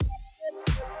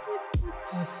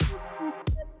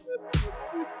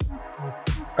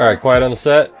All right, quiet on the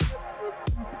set.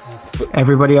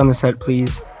 Everybody on the set,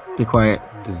 please be quiet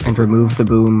and remove the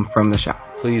boom from the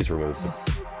shot. Please remove the.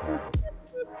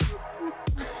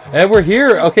 And we're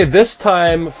here. Okay, this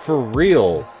time for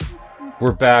real.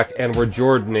 We're back and we're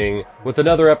Jordaning with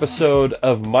another episode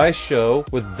of my show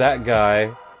with that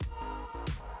guy.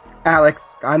 Alex,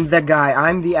 I'm the guy.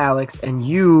 I'm the Alex, and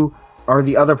you are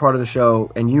the other part of the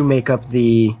show, and you make up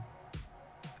the...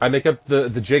 I make up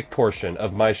the Jake portion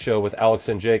of my show with Alex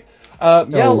and Jake.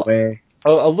 No way.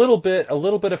 A little bit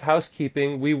of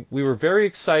housekeeping. We were very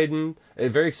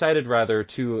excited rather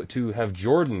to have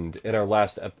Jordaned in our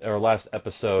last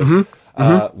episode.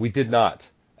 We did not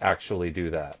actually do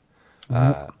that.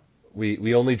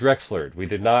 We only Drexlered. We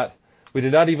did not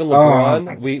even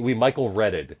LeBron. We Michael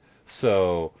Redded.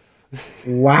 So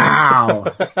wow.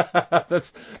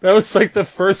 that was like the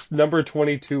first number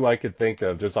 22 I could think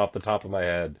of just off the top of my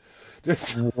head.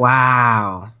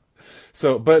 Wow.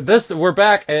 So, but we're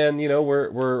back, and you know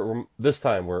we're this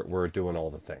time we're doing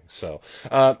all the things. So,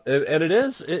 and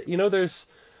there's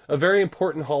a very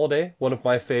important holiday, one of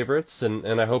my favorites,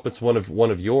 and I hope it's one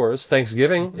of yours.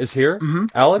 Thanksgiving is here,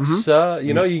 Alex.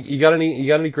 You got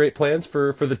any great plans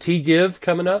for the Tea Give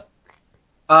coming up?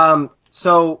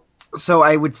 So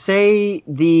I would say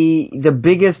the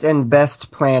biggest and best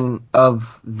plan of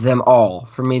them all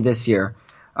for me this year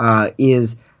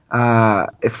is a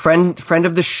friend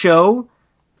of the show,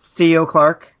 Theo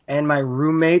Clark, and my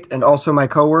roommate and also my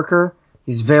coworker.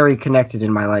 He's very connected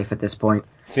in my life at this point.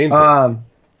 Seems it.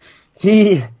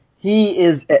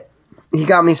 He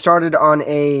got me started on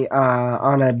a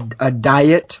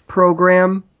diet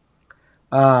program.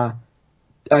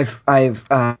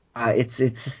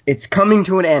 It's coming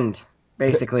to an end,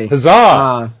 basically.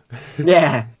 Huzzah!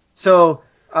 Yeah. So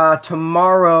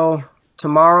tomorrow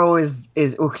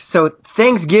is so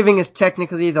Thanksgiving is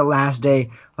technically the last day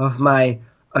of a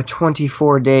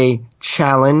 24-day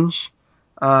challenge.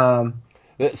 So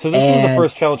this is the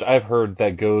first challenge I've heard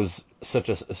that goes such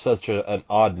an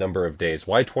odd number of days.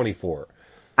 Why 24?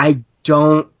 I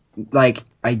don't know.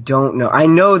 I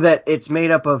know that it's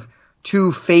made up of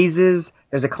 2 phases.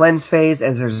 There's a cleanse phase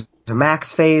and there's a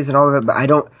max phase and all of it, but I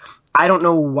don't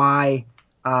know why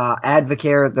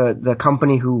Advocare, the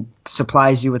company who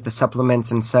supplies you with the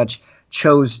supplements and such,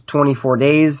 chose 24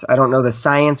 days. I don't know the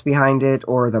science behind it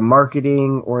or the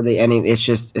marketing or it's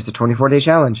a 24-day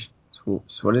challenge.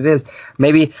 That's what it is.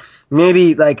 Maybe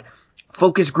like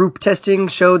focus group testing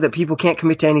showed that people can't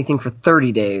commit to anything for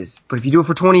 30 days, but if you do it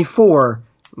for 24,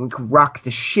 we can rock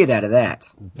the shit out of that.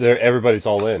 Everybody's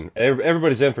all in.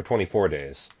 Everybody's in for 24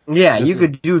 days. Yeah, you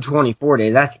could do 24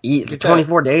 days. That's easy.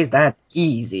 24 days, that's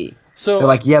easy. So they're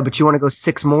like, yeah, but you want to go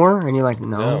 6 more? And you're like,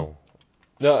 no.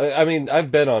 No, I mean, I've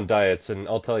been on diets, and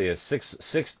I'll tell you,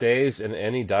 six days in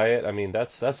any diet, I mean,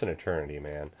 that's an eternity,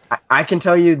 man. I can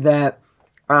tell you that,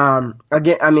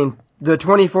 again, I mean, the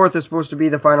 24th is supposed to be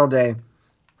the final day.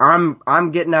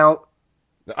 I'm getting out.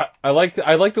 I like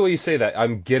the way you say that.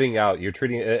 I'm getting out. You're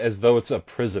treating it as though it's a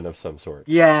prison of some sort.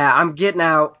 Yeah, I'm getting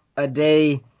out a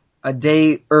day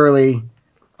early.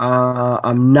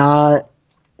 I'm not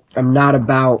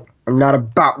about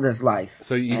this life.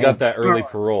 So you got that early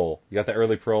parole. You got that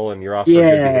early parole, and you're off for good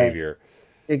behavior.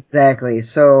 Exactly.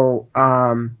 So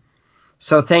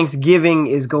Thanksgiving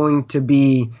is going to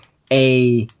be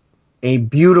a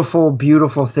beautiful,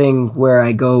 beautiful thing where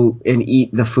I go and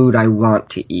eat the food I want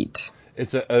to eat.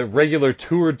 It's a regular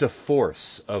tour de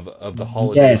force of the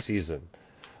holiday season.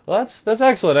 Well, that's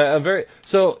excellent.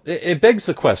 So it begs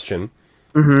the question.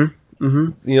 You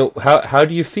know, how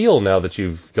do you feel now that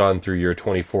you've gone through your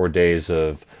 24 days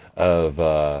of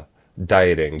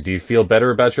dieting? Do you feel better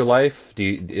about your life?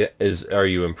 Are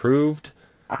you improved?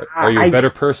 Are you a better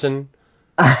person?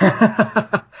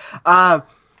 I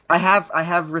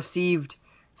have received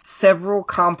several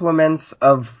compliments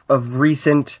of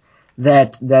recent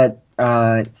that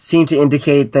seem to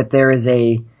indicate that there is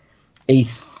a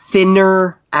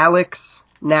thinner Alex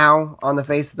now on the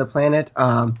face of the planet.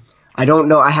 I don't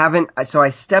know. So I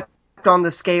stepped on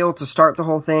the scale to start the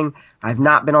whole thing. I've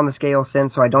not been on the scale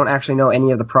since, so I don't actually know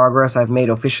any of the progress I've made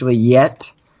officially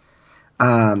yet.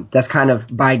 That's kind of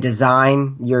by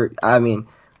design. Theo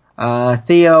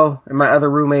and my other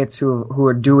roommates who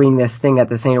are doing this thing at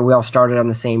the same, we all started on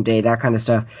the same day, that kind of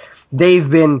stuff. They've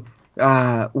been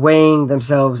weighing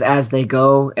themselves as they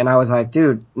go, and I was like,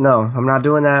 dude, no, I'm not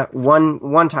doing that. One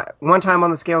time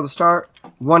on the scale to start,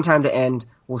 one time to end.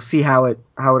 We'll see how it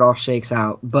all shakes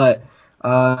out. But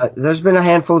there's been a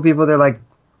handful of people that are like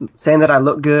saying that I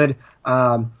look good.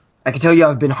 I can tell you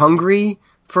I've been hungry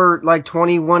for like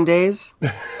 21 days.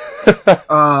 That's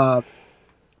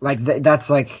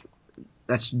like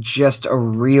just a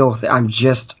real thing. I'm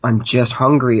just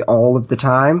hungry all of the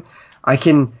time.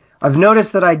 I've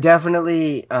noticed that I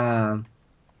definitely can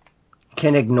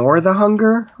ignore the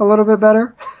hunger a little bit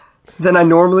better than I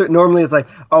normally it's like,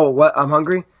 oh, what, I'm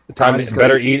hungry. Time I'll just to go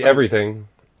better eat. eat everything.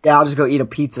 Yeah, I'll just go eat a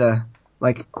pizza,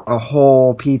 like a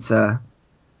whole pizza,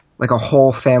 like a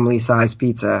whole family size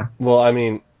pizza. Well, I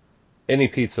mean, any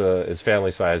pizza is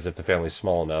family sized if the family's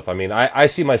small enough. I mean, I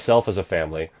see myself as a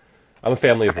family. I'm a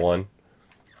family of one.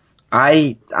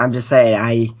 I'm just saying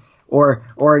I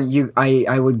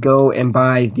would go and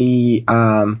buy the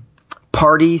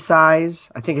party size.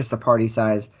 I think it's the party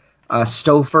size.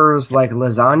 Stouffer's like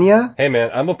lasagna. Hey man,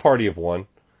 I'm a party of one.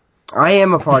 I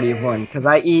am a party of one because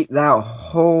I eat that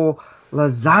whole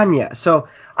lasagna. So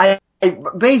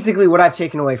basically what I've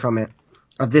taken away from it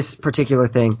of this particular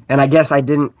thing, and I guess I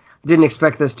didn't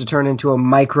expect this to turn into a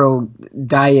micro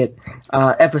diet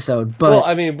episode, Well, but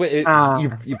I mean,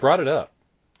 you brought it up.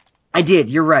 I did.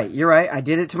 You're right. You're right. I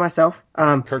did it to myself.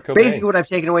 Kurt Basically, Cobain. what I've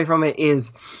taken away from it is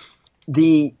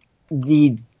the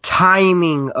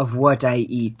timing of what I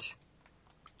eat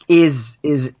is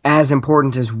as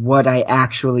important as what I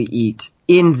actually eat.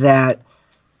 In that,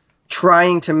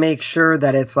 trying to make sure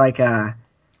that it's like a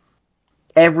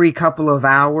every couple of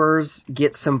hours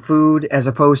get some food, as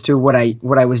opposed to what I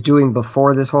was doing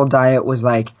before this whole diet was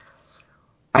like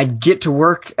I'd get to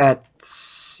work at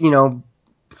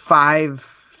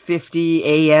 5:50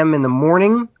 a.m. in the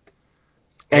morning,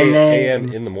 and A.M.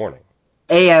 then in the morning.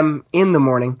 a.m. in the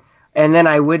morning, and then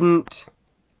I wouldn't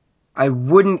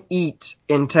eat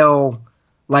until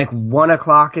like 1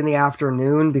 o'clock in the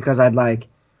afternoon because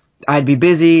I'd be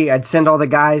busy. I'd send all the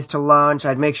guys to lunch.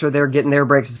 I'd make sure they're getting their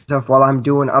breaks and stuff while I'm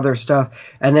doing other stuff.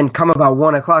 And then come about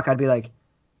 1 o'clock, I'd be like,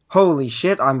 holy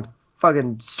shit, I'm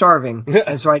fucking starving.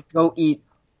 And so I'd go eat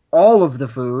all of the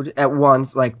food at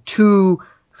once, like 2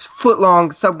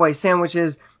 foot-long Subway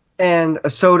sandwiches and a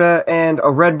soda and a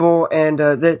Red Bull and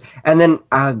then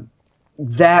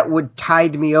that would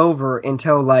tide me over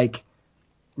until like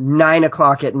 9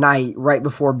 o'clock at night, right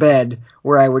before bed,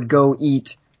 where I would go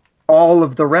eat all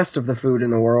of the rest of the food in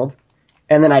the world,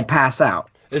 and then I'd pass out.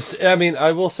 I mean,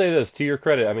 I will say this to your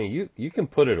credit. I mean, you can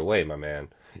put it away, my man.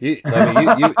 I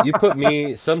mean, you put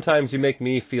me. Sometimes you make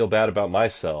me feel bad about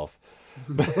myself.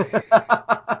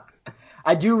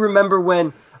 I do remember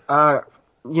when, friend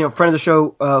of the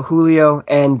show, Julio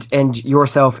and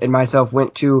yourself and myself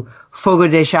went to Fogo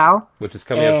de Chao. Which is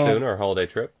coming up And soon, our holiday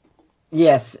trip.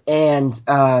 yes, and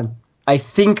I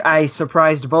think I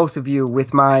surprised both of you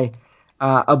with my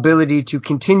ability to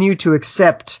continue to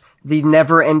accept the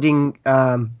never-ending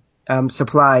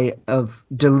supply of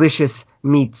delicious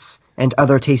meats and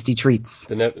other tasty treats.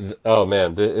 Oh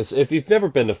man, if you've never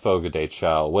been to Fogo de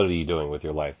Chao, what are you doing with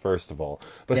your life? First of all,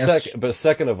 Yes. but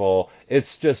second of all,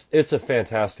 it's a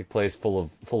fantastic place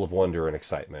full of wonder and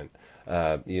excitement.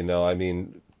 I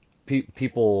mean,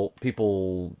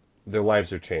 people their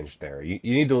lives are changed there. You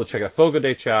need to check out Fogo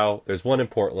de Chao. There's one in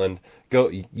Portland. Go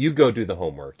do the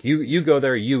homework. You go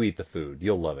there. You eat the food.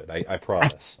 You'll love it. I I,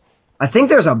 promise. I think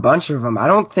there's a bunch of them. I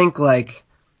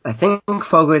think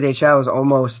Fogo de Chao is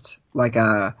almost like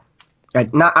I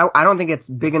don't think it's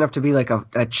big enough to be like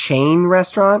a chain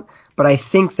restaurant, but I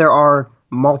think there are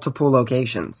multiple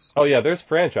locations. Oh yeah, there's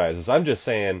franchises. I'm just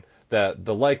saying that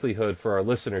the likelihood for our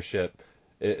listenership,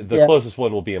 the Yeah. closest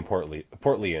one will be in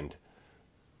Portland.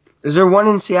 Is there one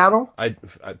in Seattle? I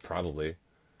probably.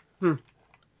 Hmm.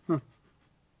 Hmm.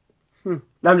 Hmm.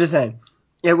 I'm just saying.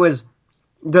 It was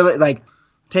like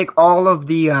take all of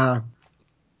the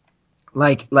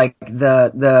like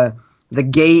the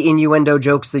gay innuendo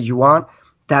jokes that you want.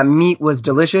 That meat was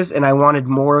delicious, and I wanted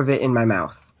more of it in my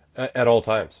mouth At all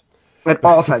times. at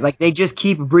all times. Like they just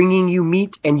keep bringing you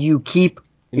meat, and you keep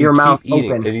And you your mouth keep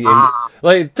eating, open.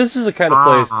 like this is the kind of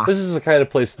place. Ah. This is the kind of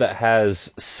place that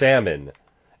has salmon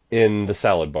in the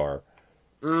salad bar.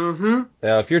 Mm-hmm.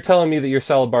 Now, if you're telling me that your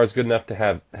salad bar is good enough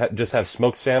to just have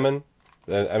smoked salmon,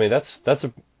 I mean that's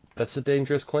a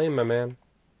dangerous claim, my man.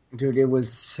 Dude,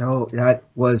 that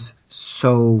was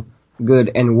so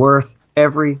good and worth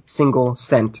every single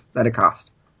cent that it cost.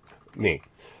 Me.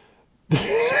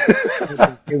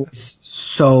 It was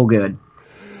so good.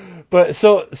 But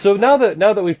so now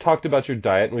that we've talked about your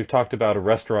diet and we've talked about a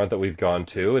restaurant that we've gone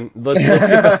to, and let's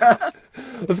get back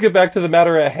let's get back to the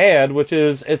matter at hand, which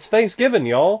is it's Thanksgiving,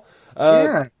 y'all.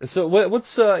 Yeah. So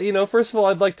what's first of all,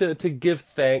 I'd like to give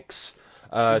thanks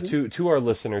Hmm. to our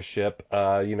listenership.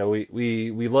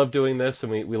 We love doing this,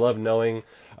 and we love knowing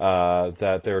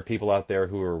that there are people out there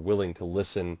who are willing to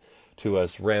listen to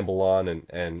us ramble on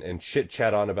and chit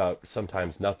chat on about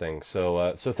sometimes nothing.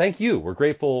 So thank you. We're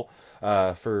grateful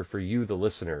for you, the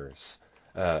listeners.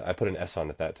 I put an S on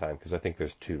it that time because I think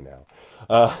there's two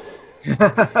now.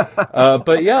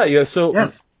 But yeah. So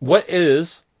Yes. what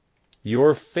is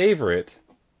your favorite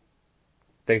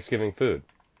Thanksgiving food?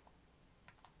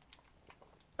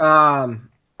 All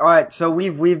right. So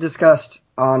we've discussed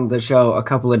on the show a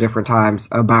couple of different times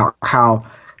about how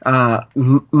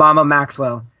Mama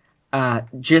Maxwell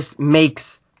just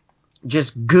makes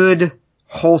just good,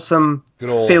 wholesome, Good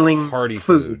old filling hearty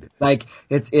food. food. Like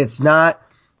it's not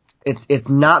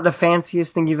the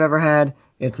fanciest thing you've ever had.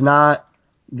 It's not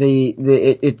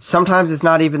sometimes it's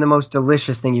not even the most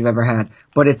delicious thing you've ever had,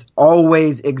 but it's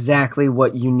always exactly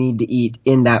what you need to eat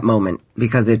in that moment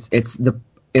because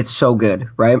it's so good,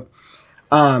 right?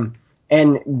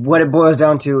 And what it boils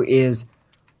down to is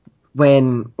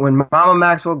when Mama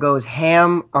Maxwell goes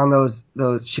ham on those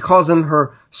she calls them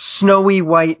her snowy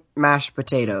white mashed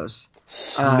potatoes.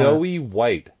 Snowy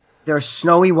white. They're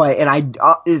snowy white, and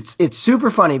it's super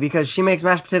funny because she makes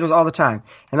mashed potatoes all the time.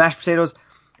 And mashed potatoes,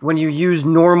 when you use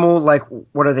normal, like,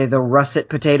 what are they, the russet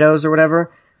potatoes or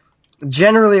whatever,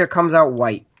 generally it comes out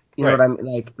white. You know Right. what I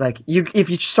mean? If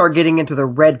you start getting into the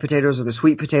red potatoes or the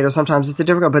sweet potatoes, sometimes it's a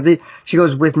different, but she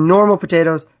goes with normal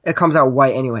potatoes, it comes out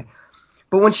white anyway.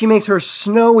 But when she makes her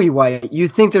snowy white, you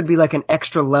think there'd be like an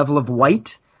extra level of white,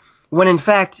 when in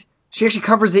fact, she actually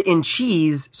covers it in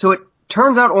cheese, so it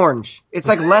turns out orange. It's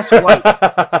like less white.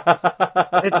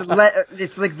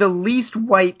 It's like the least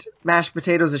white mashed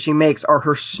potatoes that she makes are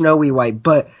her snowy white,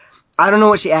 but I don't know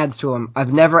what she adds to them. I've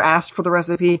never asked for the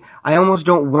recipe. I almost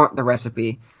don't want the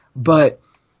recipe, but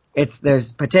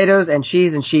there's potatoes and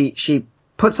cheese, and she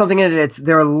puts something in it.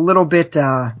 They're a little bit.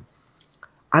 I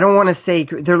don't want to say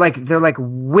they're like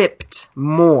whipped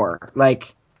more. Like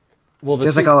Well,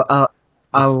 there's like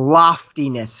a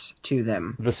loftiness to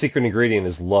them. the secret ingredient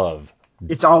is love.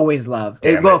 It's always love.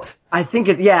 Damn Well, it. I think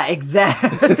yeah,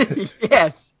 exactly.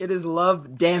 Yes, it is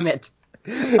love. Damn it.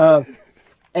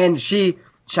 And she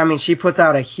puts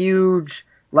out a huge,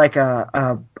 like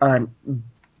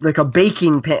like a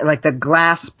baking pan, like the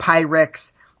glass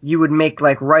Pyrex you would make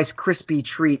like Rice Krispie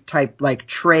treat type, like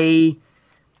tray,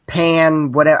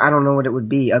 pan, whatever. I don't know what it would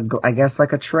be. I guess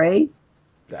like a tray.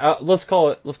 Let's call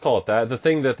it that. The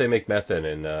thing that they make meth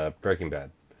in Breaking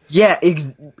Bad. Yeah,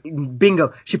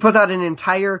 bingo. She puts out an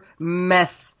entire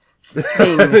meth An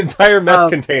thing entire meth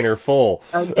of container full.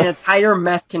 an entire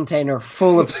meth container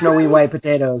full of snowy white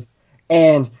potatoes,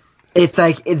 and it's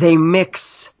like they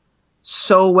mix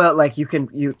so well. Like you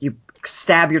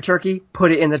stab your turkey,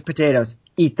 put it in the potatoes,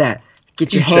 eat that.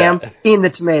 Get your Eat ham that. in the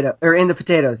tomato or in the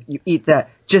potatoes, you eat that.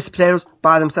 Just the potatoes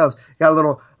by themselves. You got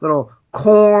a little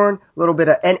corn, a little bit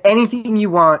of and anything you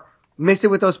want. Mix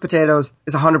it with those potatoes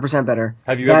is 100% better.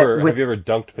 Have you ever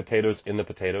dunked potatoes in the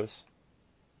potatoes?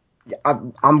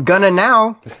 I'm gonna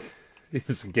now.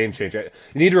 It's a game changer.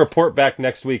 You need to report back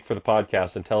next week for the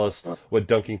podcast and tell us what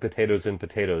dunking potatoes in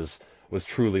potatoes was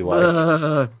truly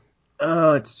like.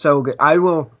 It's so good. I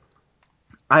will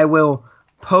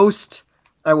post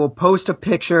I will post a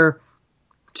picture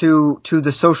to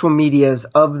the social medias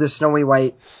of the snowy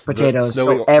white potatoes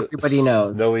so everybody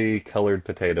knows. Snowy colored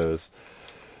potatoes.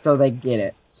 So they get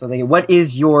it. What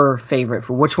is your favorite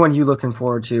for which one are you looking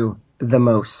forward to the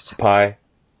most? Pie.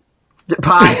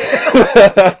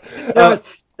 Pie.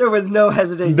 There was no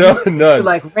hesitation. No, You none.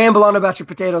 like ramble on about your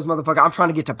potatoes, motherfucker. I'm trying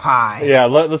to get to pie. Yeah,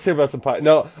 let's hear about some pie.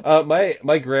 No,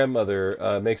 my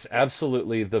grandmother makes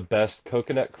absolutely the best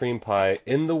coconut cream pie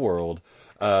in the world.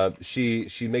 She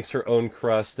makes her own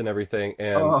crust and everything,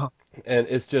 Oh, and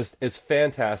it's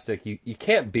fantastic. You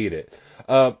can't beat it.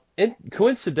 And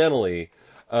coincidentally,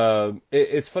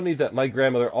 it's funny that my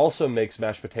grandmother also makes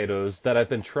mashed potatoes that I've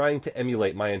been trying to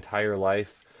emulate my entire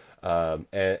life,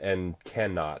 and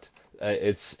cannot.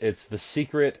 It's the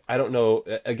secret. I don't know.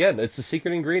 Again, it's the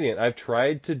secret ingredient. I've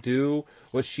tried to do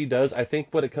what she does. I think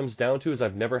what it comes down to is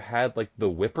I've never had like the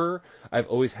whipper. I've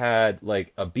always had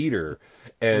like a beater,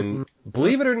 and mhm.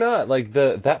 believe it or not, like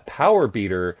that power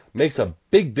beater makes a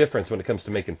big difference when it comes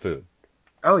to making food.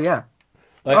 Oh yeah.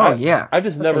 Like Oh yeah. I've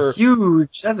just That's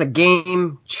never. that's a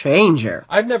game changer.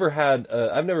 I've never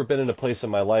been in a place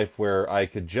in my life where I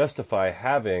could justify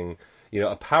having,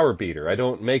 a power beater. I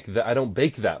don't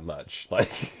bake that much.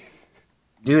 Like,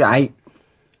 Dude, I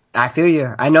feel you.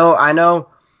 I know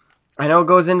it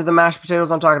goes into the mashed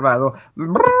potatoes I'm talking about.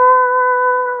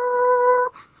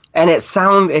 And it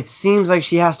seems like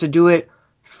she has to do it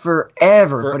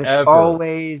forever, but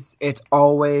forever. it's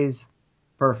always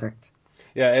perfect.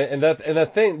 Yeah, and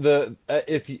that thing,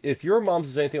 if your mom's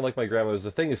is anything like my grandmother's,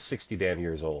 the thing is 60 damn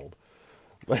years old.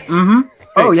 Like, Mm-hmm.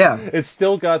 Oh like, yeah. it's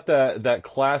still got that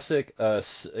classic,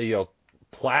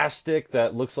 plastic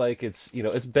that looks like it's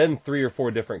been 3 or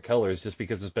 4 different colors just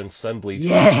because it's been sun bleached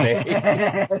and stained.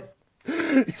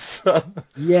 Yes. So,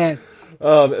 Yes.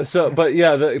 but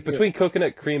yeah, between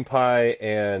coconut cream pie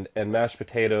and mashed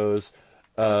potatoes,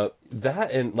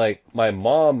 that and like my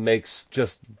mom makes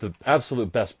just the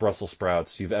absolute best Brussels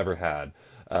sprouts you've ever had.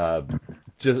 Uh,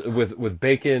 just with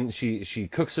bacon, she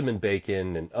cooks them in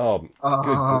bacon and good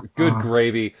Oh,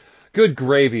 gravy, good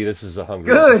gravy. This is a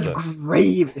hungry good episode.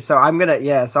 gravy. So so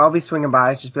I'll be swinging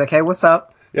by. Just be like, hey, what's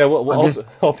up? Yeah, well, I'm just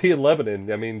I'll be in Lebanon.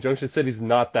 I mean, Junction City's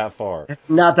not that far. it's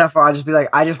not that far. I'll just be like,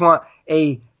 I just want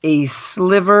a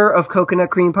sliver of coconut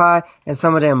cream pie and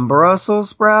some of them Brussels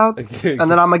sprouts, and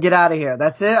then I'm gonna get out of here.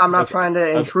 That's it. I'm not That's trying to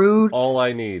that's intrude. all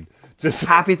I need. Just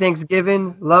Happy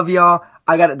Thanksgiving. Love y'all.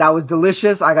 That was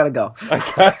delicious. I gotta go.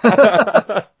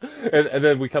 and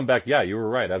then we come back. Yeah, you were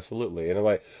right, absolutely. And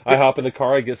I hop in the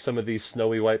car, I get some of these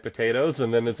snowy white potatoes,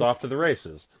 and then it's off to the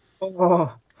races.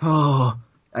 Oh,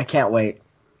 I can't wait.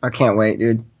 I can't wait,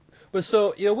 dude. But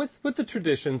so with the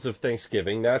traditions of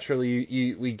Thanksgiving,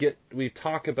 naturally we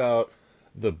talk about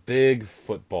the big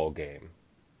football game.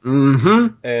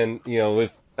 Mm-hmm. And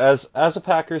with as a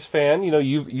Packers fan,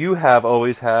 you have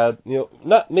always had,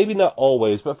 not maybe not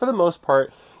always, but for the most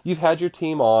part, you've had your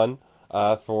team on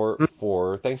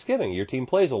for Thanksgiving. Your team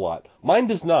plays a lot. Mine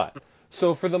does not.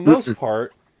 So for the most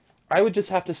part, I would just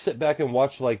have to sit back and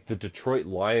watch like the Detroit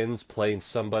Lions playing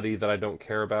somebody that I don't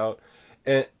care about,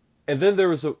 and then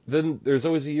there's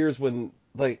always the years when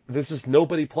like there's just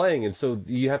nobody playing, and so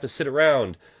you have to sit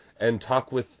around and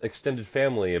talk with extended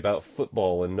family about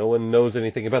football, and no one knows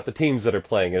anything about the teams that are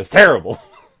playing, and it's terrible.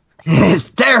 It's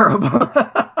terrible.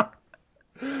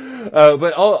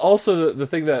 But also the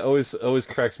thing that always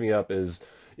cracks me up is,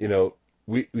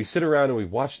 we sit around and we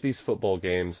watch these football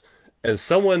games, and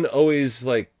someone always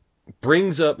like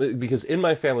brings up, because in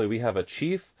my family we have a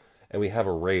chief and we have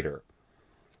a raider,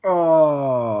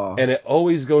 Oh. and it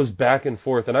always goes back and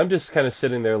forth, and I'm just kind of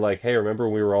sitting there like, hey, remember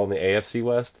when we were all in the AFC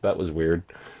West? That was weird.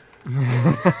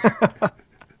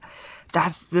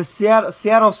 That's the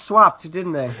Seattle swapped,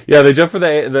 didn't they? Yeah, they jumped from the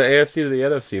AFC to the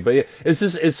NFC, but yeah,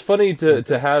 it's funny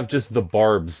to have just the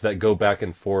barbs that go back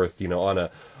and forth,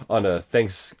 on a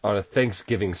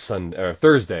Thanksgiving Sunday or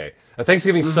Thursday, a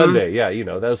Thanksgiving Mm-hmm. Sunday. Yeah,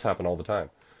 those happen all the time.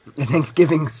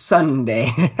 Thanksgiving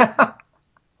Sunday.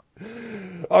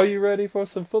 Are you ready for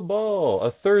some football?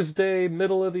 A Thursday,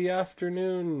 middle of the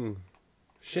afternoon Dude,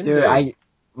 shindig.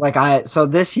 so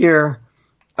this year,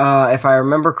 if I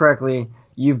remember correctly,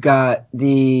 you've got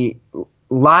the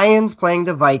Lions playing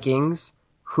the Vikings.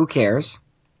 Who cares?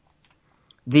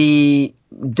 The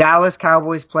Dallas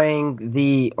Cowboys playing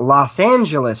the Los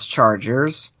Angeles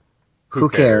Chargers. Who Who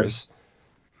cares? cares?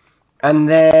 And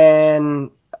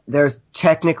then there's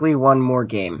technically one more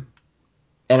game.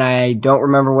 And I don't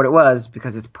remember what it was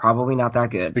because it's probably not that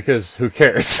good. Because who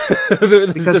cares?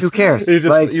 Because who cares?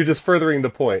 You're just furthering the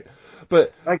point.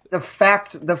 But Like the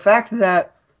fact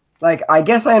that I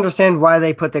guess I understand why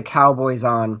they put the Cowboys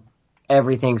on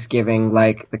every Thanksgiving.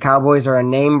 Like the Cowboys are a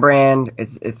name brand.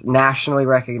 It's nationally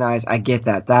recognized. I get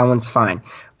that. That one's fine.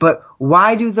 But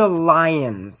why do the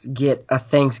Lions get a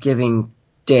Thanksgiving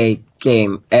Day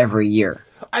game every year?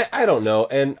 I don't know,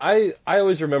 and I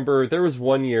always remember there was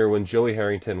one year when Joey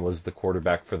Harrington was the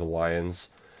quarterback for the Lions,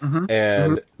 Mm-hmm. Mm-hmm.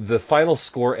 and the final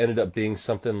score ended up being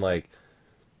something like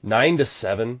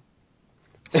 9-7.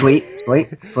 Sweet, sweet,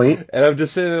 sweet. And I'm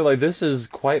just sitting there like, this is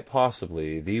quite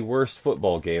possibly the worst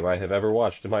football game I have ever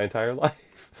watched in my entire life.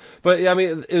 But yeah, I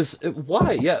mean,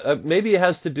 why? Yeah, maybe it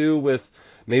has to do with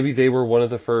maybe they were one of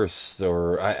the first,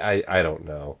 or I don't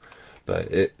know.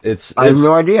 But I have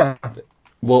no idea.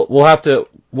 we'll have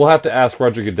to ask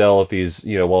Roger Goodell if he's,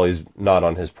 while he's not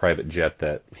on his private jet,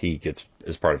 that he gets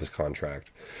as part of his contract.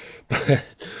 For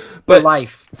But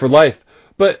life. for life.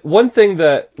 But one thing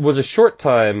that was a short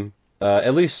time,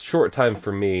 at least short time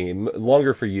for me,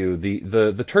 longer for you,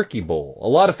 the turkey bowl. A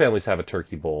lot of families have a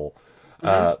turkey bowl.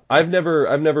 Mm-hmm. I've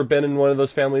never been in one of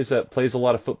those families that plays a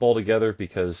lot of football together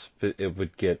because it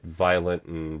would get violent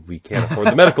and we can't afford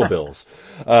the medical bills.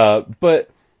 But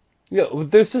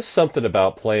there's just something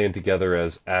about playing together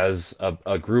as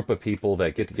a group of people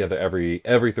that get together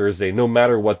every Thursday, no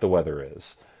matter what the weather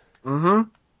is. Mm-hmm.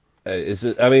 Is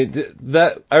it? I mean,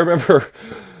 that I remember.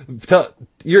 I'm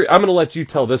going to let you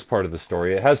tell this part of the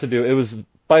story. It has to do. It was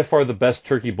by far the best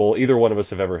turkey bowl either one of us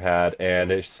have ever had,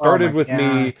 and it Oh started my with god.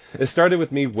 me. It started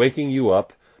with me waking you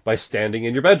up by standing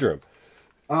in your bedroom.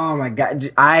 Oh my god.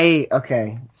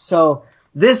 Okay. So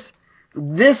this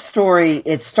story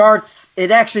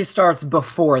it actually starts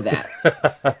before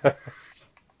that.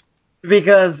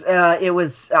 Because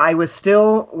I was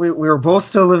still we were both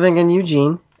still living in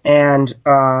Eugene And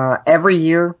every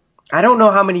year, I don't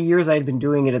know how many years I had been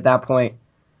doing it at that point.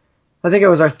 I think it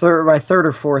was my third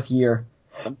or fourth year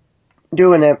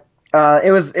doing it.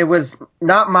 It was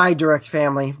not my direct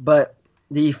family, but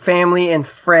the family and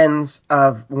friends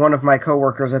of one of my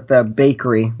coworkers at the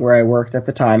bakery where I worked at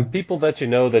the time. People that you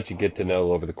get to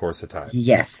know over the course of time.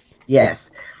 Yes.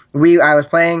 I was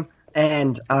playing,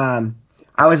 and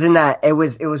I was in that. It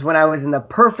was when I was in the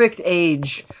perfect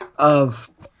age of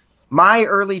my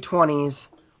early 20s.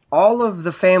 All of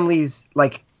the family's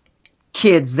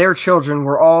kids, their children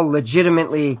were all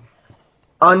legitimately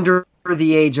under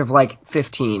the age of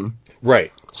 15.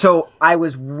 Right. So I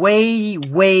was way,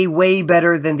 way, way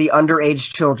better than the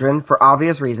underage children for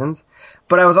obvious reasons.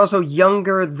 But I was also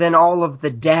younger than all of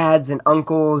the dads and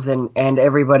uncles and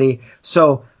everybody.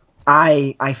 So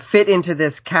I fit into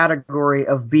this category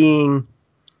of being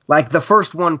the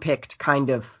first one picked kind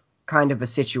of a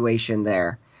situation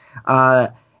there.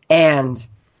 And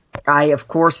I, of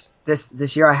course,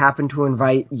 this year I happened to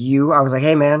invite you. I was like,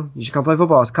 hey man, you should come play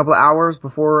football. It's a couple of hours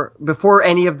before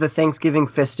any of the Thanksgiving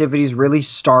festivities really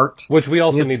start. Which we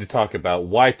also need to talk about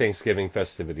why Thanksgiving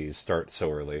festivities start so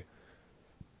early.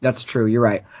 That's true. You're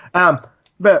right.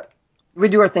 But we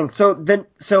do our thing.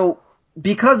 So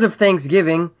because of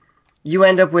Thanksgiving, you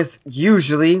end up with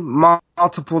usually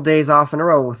multiple days off in a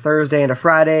row, Thursday and a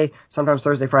Friday, sometimes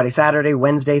Thursday, Friday, Saturday,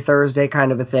 Wednesday, Thursday,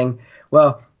 kind of a thing.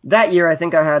 Well, that year I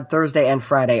think I had Thursday and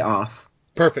Friday off.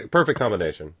 Perfect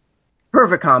combination.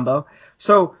 Perfect combo.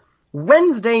 So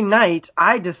Wednesday night,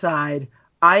 I decide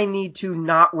I need to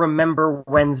not remember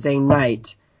Wednesday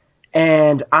night,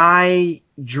 and I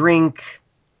drink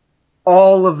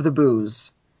all of the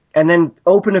booze, and then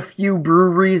open a few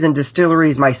breweries and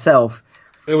distilleries myself.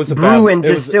 It was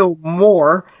distill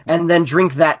more, and then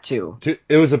drink that too.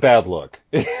 It was a bad look.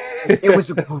 It was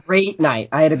a great night.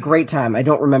 I had a great time. I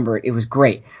don't remember it. It was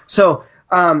great. So,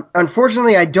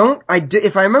 unfortunately,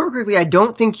 if I remember correctly, I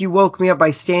don't think you woke me up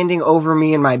by standing over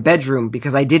me in my bedroom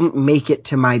because I didn't make it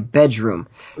to my bedroom.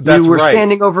 That's you were right.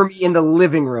 standing over me in the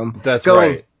living room. That's going,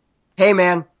 right. Hey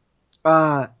man,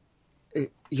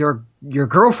 your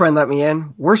girlfriend let me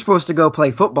in. We're supposed to go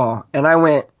play football. And I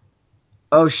went,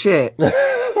 oh shit.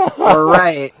 All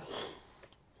right.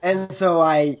 And so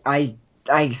I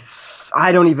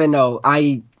don't even know.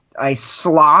 I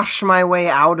slosh my way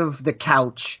out of the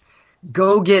couch,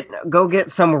 go get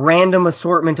some random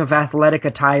assortment of athletic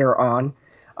attire on,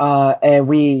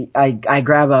 and I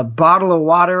grab a bottle of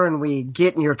water and we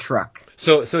get in your truck.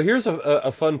 So here's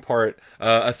a fun part,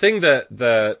 a thing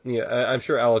that I'm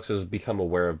sure Alex has become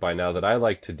aware of by now that I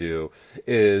like to do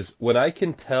is when I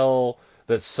can tell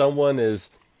that someone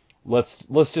is,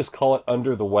 let's just call it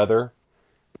under the weather,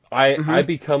 I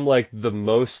become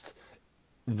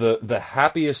the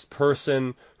happiest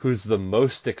person who's the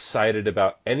most excited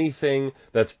about anything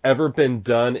that's ever been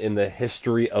done in the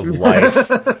history of life.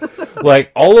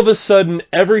 All of a sudden,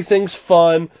 everything's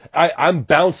fun. I'm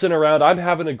bouncing around. I'm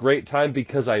having a great time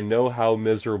because I know how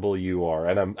miserable you are,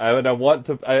 and I want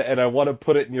to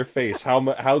put it in your face how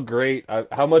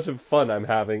much of fun I'm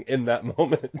having in that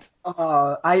moment.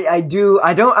 I do.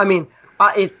 I don't. I mean,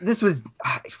 this was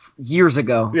years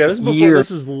ago. Yeah,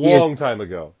 this is a long time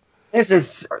ago. This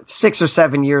is 6 or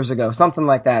 7 years ago, something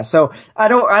like that. So I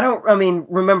don't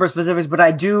remember specifics, but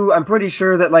I'm pretty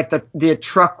sure that the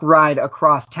truck ride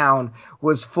across town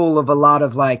was full of a lot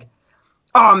of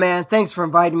oh man, thanks for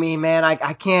inviting me, man.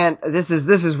 I can't, this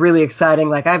is really exciting.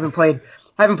 I haven't played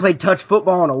touch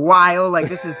football in a while.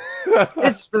 This is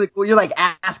really cool. You're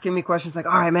asking me questions all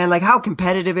right, man, how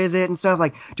competitive is it and stuff?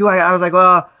 I was like,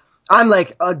 well, I'm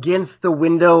against the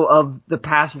window of the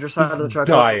passenger side of the truck.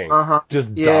 Dying.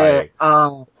 Dying.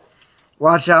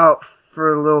 Watch out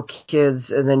for little kids,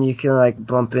 and then you can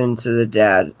bump into the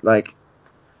dad.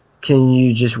 Can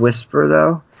you just whisper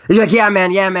though? And you're yeah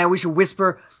man, we should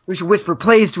whisper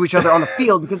plays to each other on the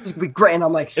field because this could be great. And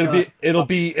I'm it'll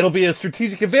be a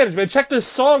strategic advantage, man. Check this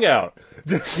song out.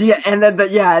 The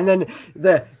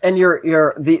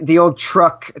old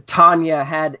truck Tanya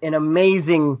had an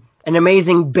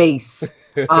amazing bass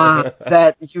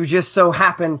that you just so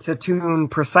happen to tune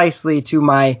precisely to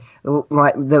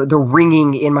the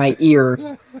ringing in my ears.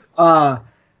 And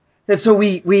so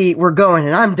we're going,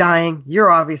 and I'm dying. You're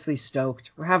obviously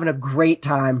stoked. We're having a great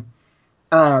time.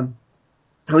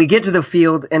 We get to the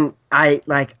field, and I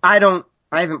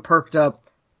haven't perked up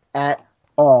at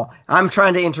all. I'm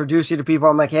trying to introduce you to people.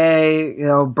 I'm hey,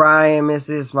 Brian,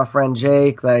 Mrs., my friend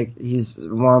Jake, he's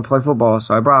want to play football,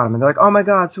 so I brought him. And they're oh my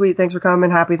God, sweet, thanks for coming,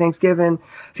 happy Thanksgiving.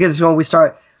 So we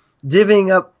start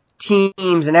divvying up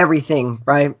teams and everything,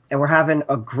 right? And we're having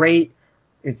a great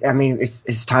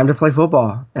it's time to play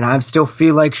football, and I still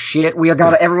feel like shit.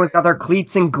 Everyone's got their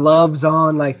cleats and gloves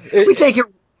on. Like we take it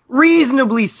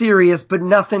reasonably serious, but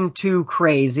nothing too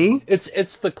crazy.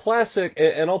 It's the classic,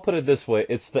 and I'll put it this way: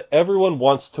 it's the everyone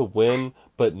wants to win,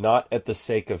 but not at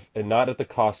the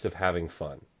cost of having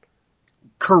fun.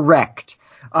 Correct.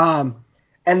 And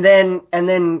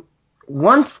then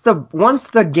once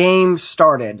the game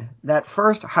started, that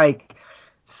first hike,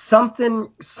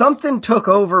 something took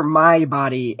over my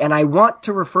body, and I want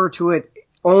to refer to it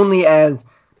only as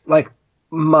like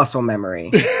muscle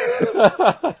memory.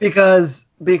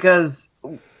 because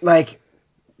like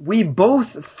we both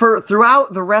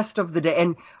throughout the rest of the day,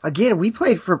 and again we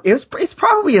played it's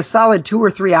probably a solid 2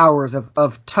 or 3 hours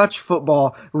of touch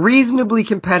football, reasonably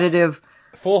competitive,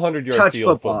 full 100-yard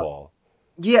field football.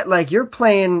 Yeah, like you're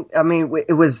playing. I mean,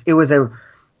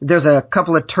 there's a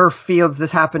couple of turf fields.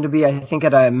 This happened to be, I think,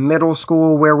 at a middle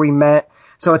school where we met.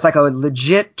 So it's like a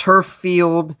legit turf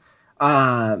field.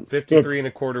 53 and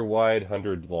a quarter wide,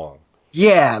 100 long.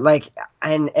 Yeah, like,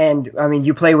 and I mean,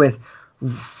 you play with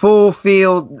full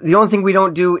field. The only thing we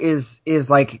don't do is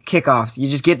like kickoffs. You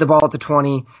just get the ball at the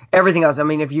 20. Everything else, I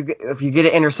mean, if you get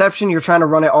an interception, you're trying to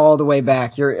run it all the way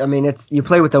back. You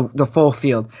play with the full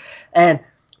field. And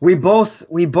we both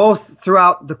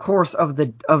throughout the course of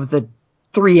the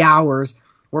 3 hours,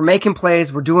 we're making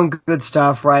plays, we're doing good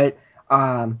stuff, right?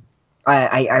 I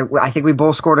think we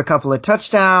both scored a couple of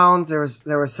touchdowns. There was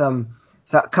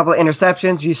a couple of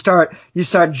interceptions. You start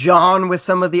jawing with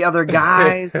some of the other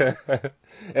guys. It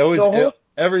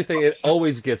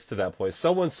always gets to that point.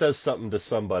 Someone says something to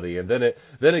somebody, and then it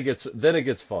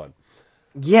gets fun.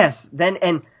 Yes,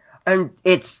 and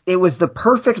it was the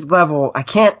perfect level.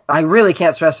 I really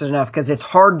can't stress it enough because it's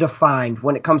hard to find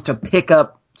when it comes to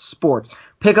pickup sports.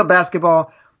 Pickup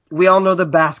basketball. We all know the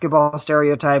basketball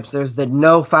stereotypes. There's the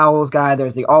no fouls guy.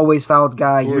 There's the always fouled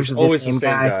guy. Usually always the same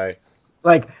guy.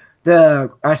 Like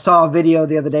I saw a video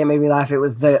the other day, made me laugh. It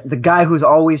was the guy who's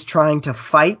always trying to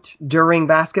fight during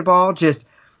basketball. Just,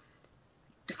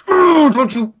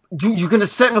 you're gonna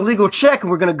set an illegal check and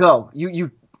we're gonna go.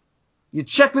 You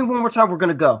check me one more time, we're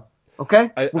gonna go. Okay?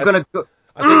 We're gonna go.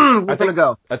 I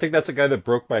think that's a guy that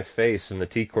broke my face in the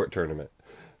T-Court tournament.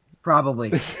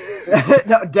 Probably.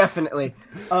 No, definitely.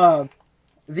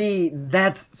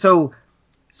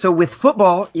 So with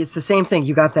football, it's the same thing.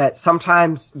 You got that.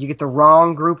 Sometimes you get the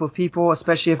wrong group of people,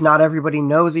 especially if not everybody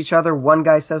knows each other. One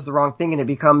guy says the wrong thing and it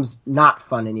becomes not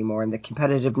fun anymore and the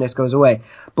competitiveness goes away.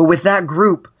 But with that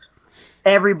group,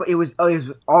 it was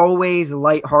always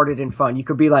lighthearted and fun. You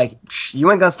could be like, you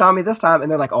ain't gonna stop me this time.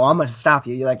 And they're like, oh, I'm gonna stop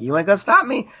you. You're like, you ain't gonna stop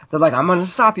me. They're like, I'm gonna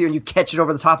stop you. And you catch it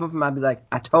over the top of them. I'd be like,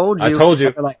 I told you.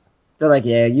 They're like,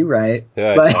 yeah, you right.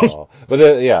 Yeah,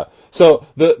 yeah. So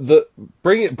the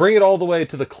bring it all the way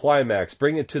to the climax.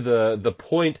 Bring it to the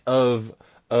point of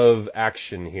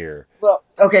action here. Well,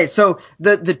 okay. So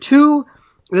the two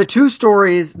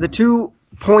stories, the 2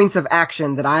 points of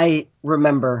action that I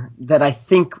remember that I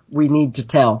think we need to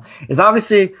tell is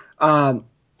obviously I'm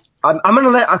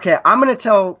gonna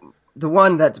tell the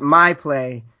one that's my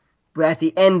play at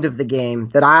the end of the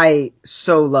game that I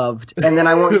so loved, and then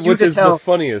I want you which to is tell the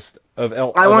funniest of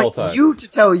all time. I want you to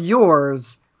tell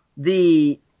yours.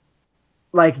 It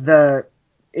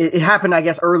happened, I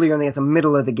guess, earlier in the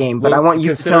middle of the game, but I want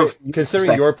you to tell.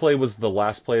 Considering your play was the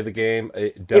last play of the game,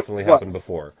 it definitely happened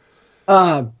before.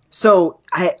 So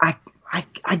I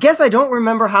guess I don't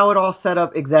remember how it all set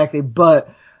up exactly, but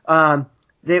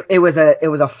it was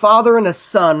a father and a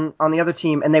son on the other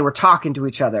team, and they were talking to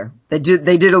each other. They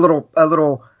did a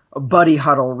little buddy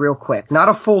huddle real quick, not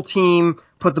a full team.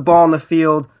 Put the ball on the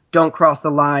field, don't cross the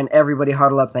line, everybody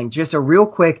huddle up thing. Just a real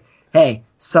quick, hey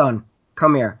son,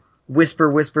 come here. Whisper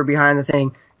behind the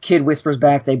thing. Kid whispers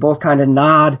back. They both kind of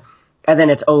nod, and then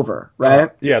it's over,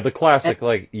 right? Yeah, the classic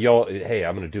hey,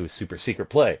 I'm gonna do a super secret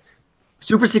play.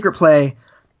 Super secret play.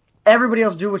 Everybody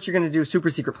else do what you're gonna do. Super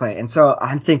secret play. And so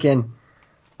I'm thinking.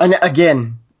 And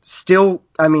again, still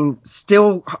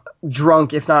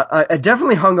drunk, if not,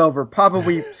 definitely hungover,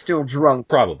 probably still drunk.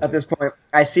 Probably. At this point,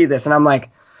 I see this and I'm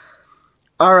like,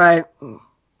 all right,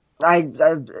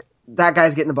 that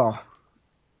guy's getting the ball.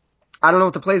 I don't know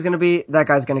what the play's going to be. That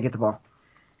guy's going to get the ball.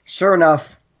 Sure enough,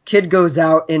 kid goes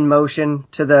out in motion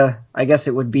to I guess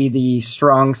it would be the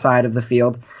strong side of the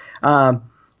field. And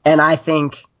I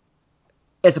think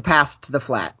it's a pass to the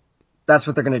flat. That's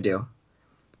what they're going to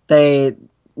do.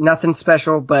 Nothing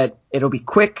special, but it'll be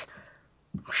quick.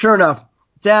 Sure enough,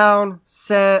 down,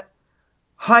 set,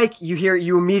 hike.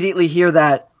 You immediately hear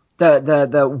that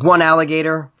the one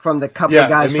alligator from the couple of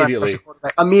guys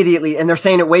immediately, and they're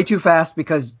saying it way too fast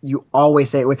because you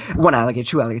always say it with one alligator,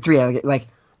 2 alligator, 3 alligator. Like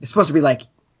it's supposed to be like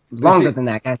longer than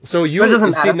that, guys. So But it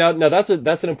doesn't see matter. now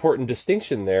that's an important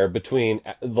distinction there between,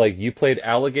 like, you played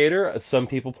alligator, some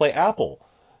people play apple.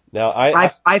 Now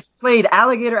I've played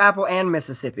alligator, apple, and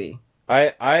Mississippi.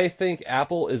 I think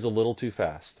apple is a little too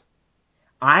fast.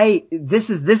 This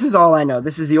is all I know.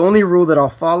 This is the only rule that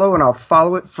I'll follow, and I'll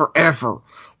follow it forever.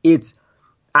 It's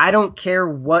I don't care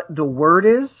what the word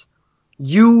is.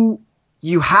 You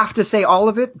have to say all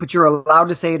of it, but you're allowed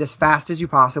to say it as fast as you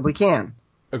possibly can.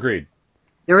 Agreed.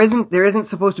 There isn't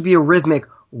supposed to be a rhythmic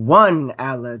one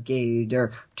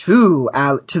alligator, two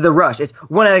to the rush. It's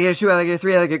one alligator, two alligator,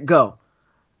 three alligator, go.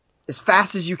 As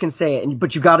fast as you can say it,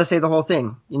 but you got to say the whole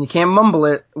thing, and you can't mumble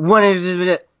it.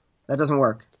 That doesn't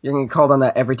work. You're gonna get called on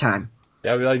that every time.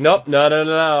 Yeah, I'll be like, nope, no.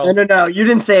 No. You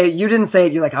didn't say it.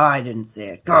 You're like, oh, I didn't say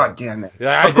it. God damn it.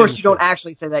 Yeah, of course, you don't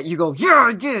actually say that. You go, yeah,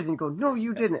 I did. And you go, no,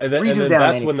 you didn't. And then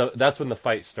that's when the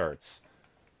fight starts.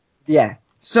 Yeah.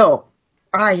 So,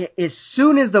 as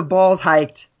soon as the ball's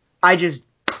hiked, I just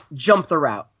jump the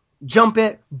route. Jump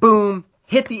it, boom,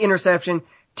 hit the interception,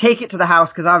 take it to the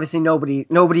house, because obviously nobody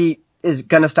is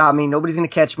going to stop me. Nobody's going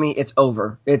to catch me. It's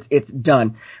over. It's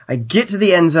done. I get to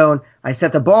the end zone. I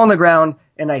set the ball on the ground,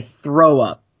 and I throw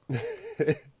up.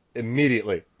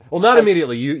 Immediately. Well, not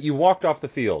immediately. You walked off the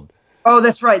field. Oh,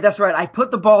 that's right. I put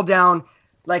the ball down,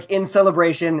 like, in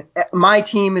celebration. My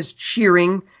team is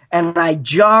cheering, and I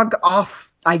jog off.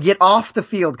 I get off the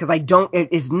field because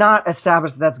it is not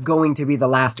established that's going to be the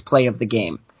last play of the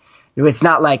game. It's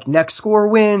not like next score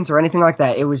wins or anything like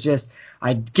that. It was just,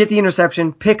 I get the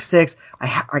interception, pick six,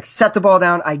 I set the ball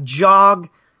down, I jog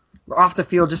off the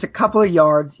field just a couple of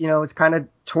yards, it's kind of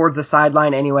towards the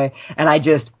sideline anyway, and I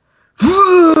just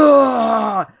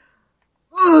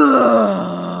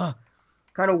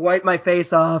kind of wipe my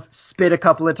face off, spit a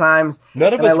couple of times.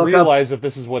 None of us realize that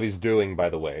this is what he's doing, by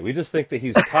the way. We just think that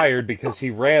he's tired because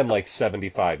he ran like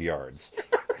 75 yards.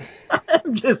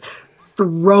 I'm just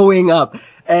throwing up.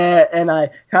 And I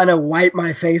kind of wipe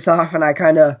my face off, and I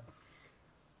kind of,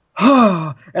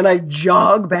 and I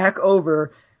jog back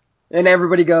over, and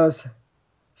everybody goes,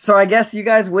 so I guess you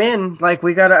guys win. Like,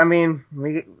 we got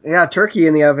turkey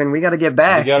in the oven. We got to get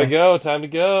back. We got to go. Time to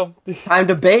go. Time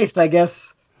to baste, I guess.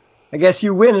 I guess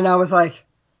you win. And I was like,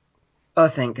 oh,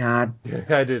 thank God.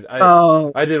 I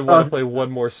didn't want to play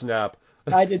one more snap.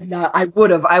 I did not. I would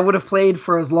have played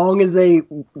for as long as they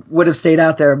would have stayed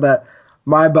out there, but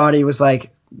my body was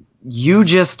like, you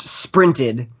just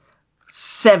sprinted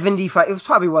 75, it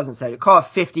probably wasn't 70, call it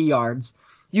 50 yards.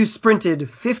 You sprinted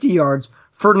 50 yards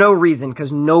for no reason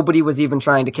because nobody was even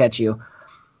trying to catch you.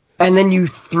 And then you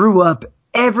threw up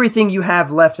everything you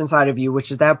have left inside of you,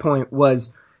 which at that point was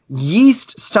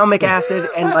yeast, stomach acid,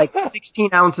 and like 16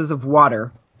 ounces of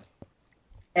water.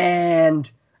 And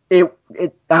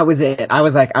that was it. I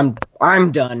was like,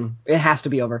 I'm done. It has to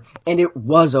be over. And it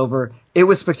was over. It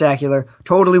was spectacular.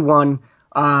 Totally won.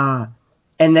 And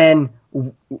then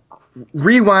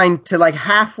rewind to like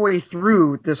halfway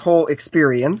through this whole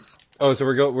experience. Oh, so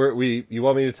you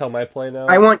want me to tell my play now?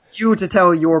 I want you to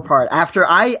tell your part. After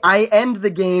I end the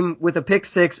game with a pick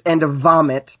six and a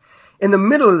vomit. In the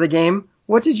middle of the game,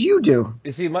 what did you do?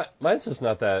 You see, mine's just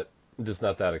not that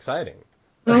exciting.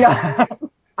 Yeah.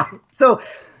 So,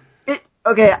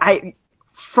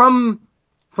 from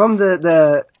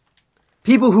the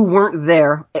people who weren't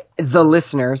there, the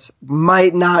listeners,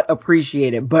 might not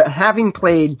appreciate it, but having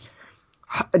played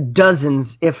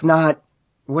dozens, if not,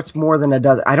 what's more than a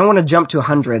dozen? I don't want to jump to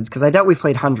hundreds, because I doubt we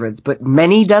played hundreds, but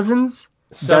many dozens?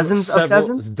 Dozens of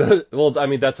dozens? Well, I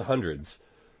mean, that's hundreds.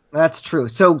 That's true.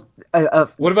 So,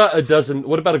 what about a dozen?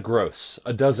 What about a gross?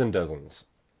 A dozen dozens?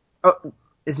 Oh,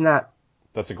 isn't that?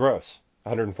 That's a gross.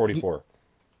 144.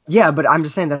 Yeah, but I'm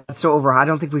just saying that's so over. I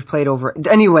don't think we've played over.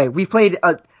 Anyway, we played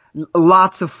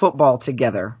lots of football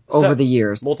together over the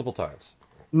years. Multiple times.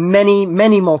 Many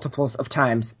multiples of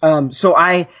times. So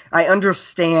I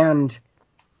understand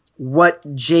what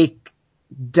Jake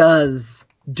does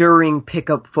during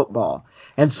pickup football.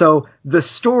 And so the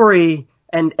story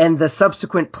and the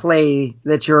subsequent play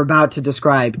that you're about to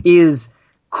describe is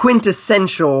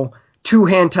quintessential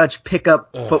two-hand touch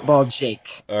pickup football Jake.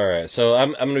 All right, so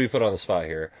I'm going to be put on the spot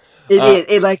here. This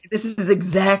is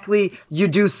exactly, you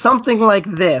do something like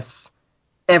this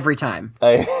every time.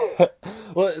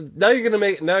 Well, now you're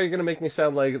gonna make me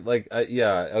sound like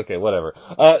yeah, okay, whatever.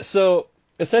 So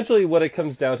essentially, what it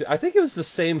comes down to, I think it was the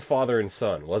same father and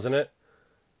son, wasn't it?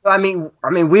 I mean,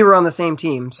 we were on the same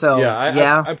team, so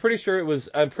yeah. I'm pretty sure it was.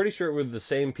 I'm pretty sure it were the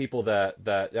same people that.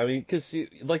 I mean, because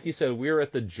like you said, we were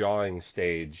at the jawing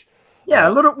stage.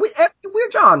 Yeah, we're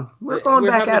John. We're going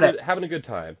back at it, having a good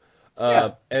time.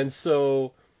 Yeah. And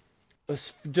so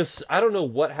just I don't know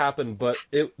what happened, but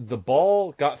the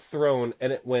ball got thrown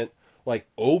and it went like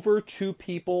over two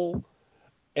people,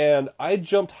 and I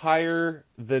jumped higher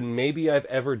than maybe I've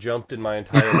ever jumped in my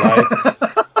entire life.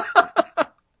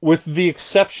 With the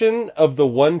exception of the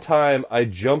one time I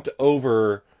jumped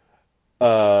over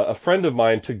a friend of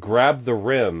mine to grab the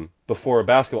rim before a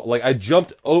basketball. Like I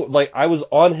jumped, like I was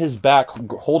on his back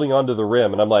holding onto the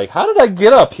rim, and I'm like, how did I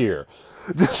get up here?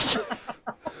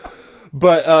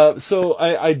 But so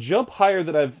I jump higher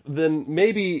than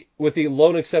maybe with the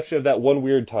lone exception of that one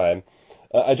weird time.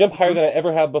 I jump higher than I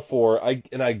ever have before.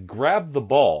 I grab the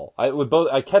ball.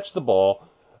 I catch the ball.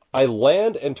 I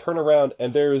land and turn around,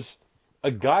 and there's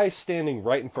a guy standing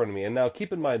right in front of me. And now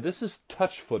keep in mind, this is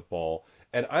touch football,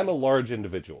 and I'm a large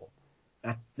individual.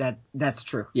 That's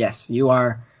true. Yes, you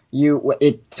are.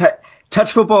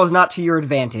 Touch football is not to your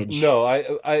advantage. No,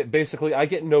 I basically I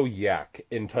get no yak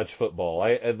in touch football.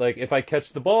 I like if I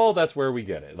catch the ball, that's where we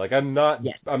get it. Like I'm not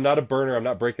a burner. I'm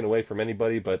not breaking away from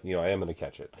anybody, but I am going to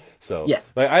catch it. So yes,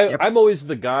 like I'm always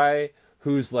the guy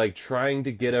who's like trying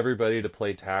to get everybody to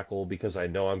play tackle because I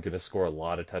know I'm going to score a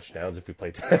lot of touchdowns if we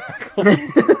play tackle.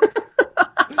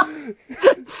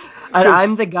 And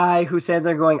I'm the guy who said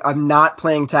they're going, I'm not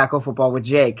playing tackle football with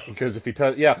Jake. Because if he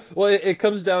well, it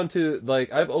comes down to,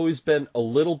 like, I've always been a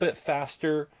little bit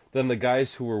faster than the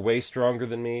guys who were way stronger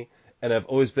than me, and I've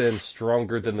always been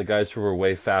stronger than the guys who were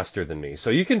way faster than me. So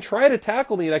you can try to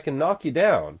tackle me and I can knock you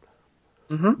down.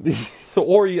 Mm-hmm.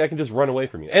 Or I can just run away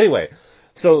from you. Anyway,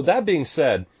 so that being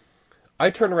said, I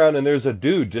turn around and there's a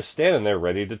dude just standing there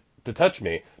ready to touch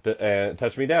me,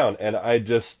 touch me down. And I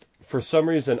just, for some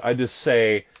reason, I just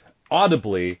say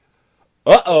audibly,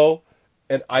 uh-oh,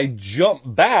 and I jump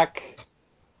back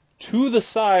to the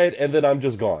side, and then I'm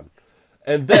just gone.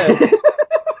 And then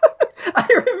I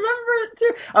remember it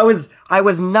too. I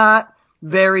was not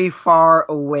very far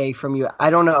away from you. I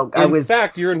don't know. In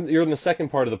fact, you're in the second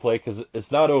part of the play because it's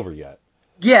not over yet.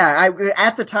 Yeah,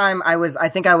 at the time I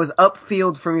think I was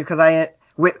upfield from you because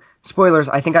spoilers.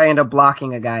 I think I ended up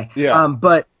blocking a guy. Yeah.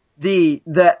 But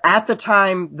at the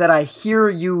time that I hear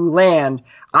you land,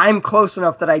 I'm close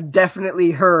enough that I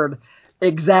definitely heard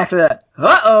exactly that.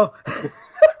 Uh-oh.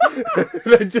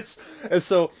 And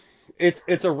so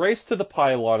it's a race to the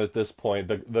pylon at this point,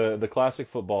 the classic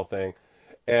football thing.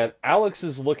 And Alex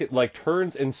is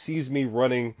turns and sees me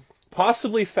running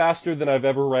possibly faster than I've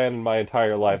ever ran in my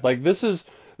entire life. Like this is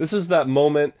that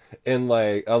moment in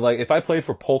like if I played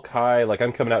for Polk High, like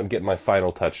I'm coming out and getting my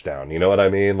final touchdown. You know what I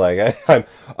mean? Like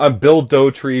I'm Bill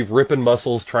Dotrieve ripping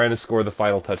muscles trying to score the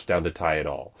final touchdown to tie it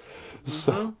all.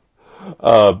 So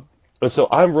so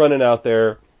I'm running out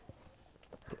there,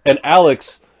 and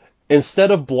Alex,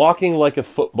 instead of blocking like a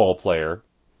football player,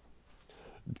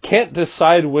 can't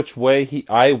decide which way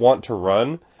I want to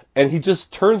run, and he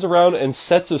just turns around and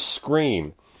sets a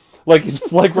screen. Like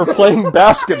we're playing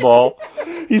basketball.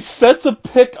 He sets a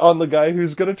pick on the guy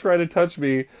who's gonna try to touch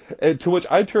me, and to which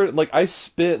I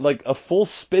spin like a full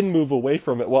spin move away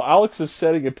from it while Alex is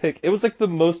setting a pick. It was like the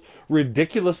most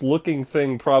ridiculous looking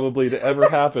thing probably to ever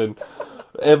happen.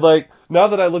 And like now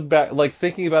that I look back, like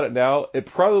thinking about it now, it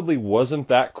probably wasn't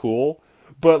that cool.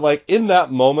 But like in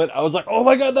that moment, I was like, "Oh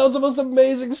my god, that was the most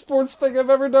amazing sports thing I've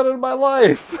ever done in my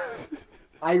life."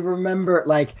 I remember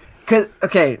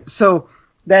so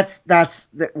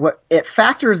what it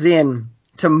factors in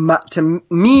to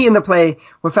me in the play.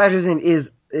 What factors in is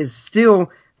still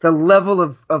the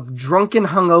level of drunken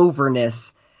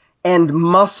hungoverness and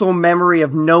muscle memory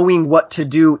of knowing what to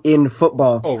do in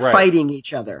football, fighting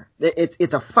each other.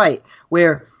 It's a fight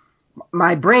where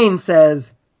my brain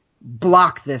says,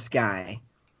 block this guy.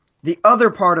 The other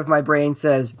part of my brain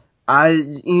says,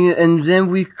 and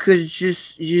then we could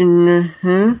just,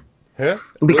 because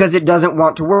it doesn't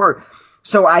want to work.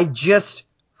 So I just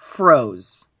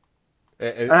froze.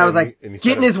 And I was like,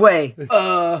 get in his way.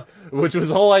 Which was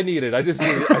all I needed. I just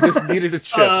needed a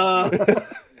chip.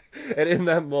 And in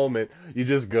that moment, you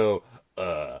just go,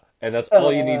 and that's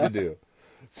all you need to do.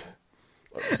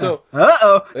 So,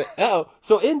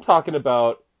 So in talking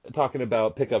about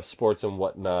pickup sports and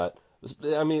whatnot,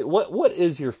 I mean, what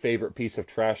is your favorite piece of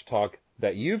trash talk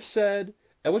that you've said,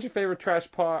 and what's your favorite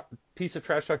piece of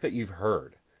trash talk that you've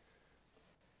heard?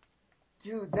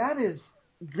 Dude,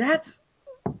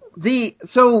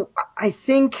 so I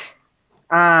think,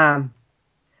 I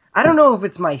don't know if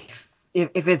it's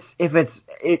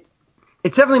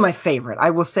it's definitely my favorite.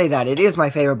 I will say that it is my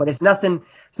favorite, but it's nothing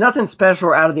special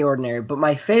or out of the ordinary. But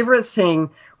my favorite thing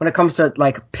when it comes to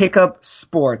like pickup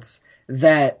sports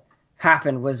that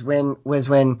happened was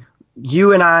when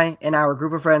you and I and our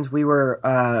group of friends, we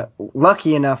were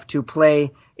lucky enough to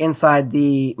play inside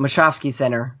the Machowski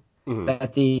Center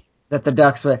Mm-hmm. that the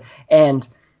Ducks were, and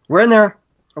we're in there,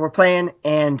 and we're playing,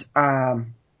 and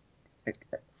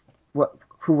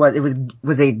who was it?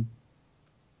 Was a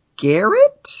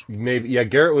Garrett? Maybe, yeah,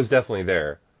 Garrett was definitely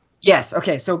there. Yes.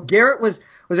 Okay. So Garrett was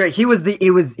right. He was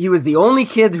the only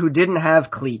kid who didn't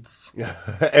have cleats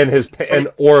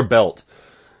or a belt.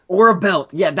 or a belt.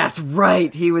 Yeah, that's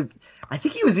right. I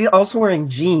think he was also wearing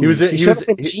jeans. He He showed was up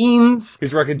in jeans,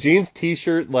 He's rocking jeans,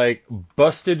 t-shirt, like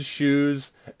busted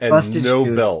shoes, and busted no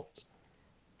shoes, belt.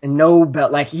 and no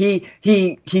belt. Like he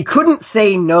couldn't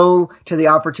say no to the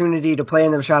opportunity to play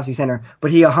in the Shaughnessy Center,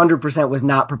 but he 100% was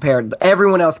not prepared.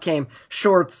 Everyone else came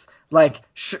shorts, like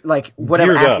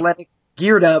whatever, Geared up. athletic,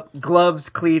 geared up, gloves,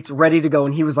 cleats, ready to go,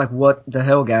 and he was like, "What the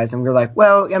hell, guys?" And we were like,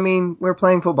 "Well, I mean, we're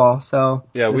playing football, so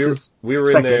Yeah, we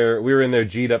were in there. We were in there,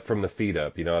 G'd up from the feet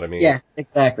up. You know what I mean? Yes,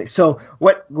 exactly. So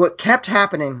what kept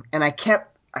happening, and I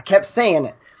kept saying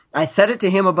it. I said it to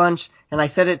him a bunch, and I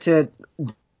said it to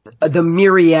the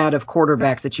myriad of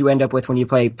quarterbacks that you end up with when you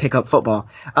play pickup football.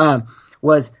 I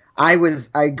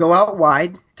go out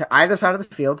wide to either side of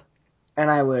the field, and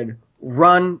I would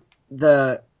run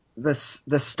the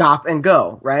stop and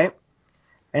go, right?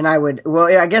 And I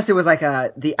guess it was like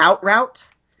the out route.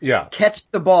 Yeah. Catch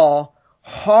the ball,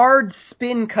 hard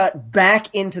spin cut back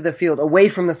into the field, away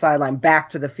from the sideline, back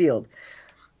to the field.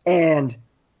 And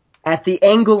at the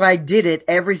angle I did it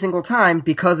every single time,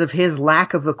 because of his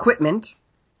lack of equipment,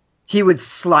 he would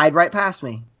slide right past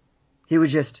me. He would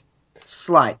just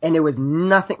slide. And it was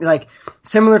nothing, like,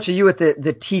 similar to you at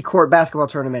the T-Court basketball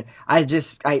tournament. I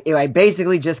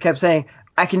basically just kept saying,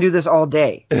 I can do this all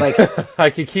day. Like, I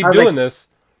can keep doing this.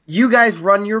 You guys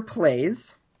run your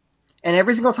plays. And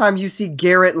every single time you see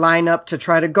Garrett line up to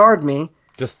try to guard me,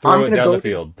 just throw it down the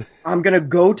field. I'm going to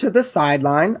go to the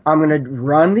sideline. I'm going to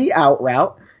run the out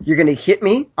route. You're going to hit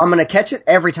me. I'm going to catch it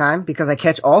every time because I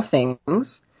catch all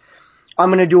things. I'm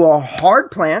going to do a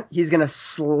hard plant. He's going to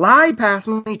slide past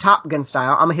me, Top Gun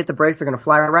style. I'm going to hit the brakes. They're going to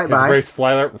fly right by. The brakes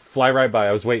fly right by.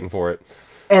 I was waiting for it.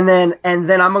 And then I'm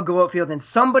gonna go upfield, and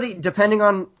somebody, depending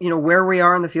on where we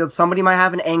are in the field, somebody might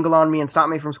have an angle on me and stop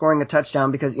me from scoring a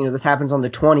touchdown because this happens on the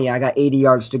 20. I got 80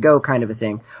 yards to go, kind of a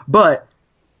thing. But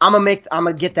I'm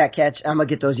gonna get that catch. I'm gonna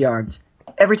get those yards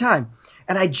every time.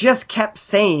 And I just kept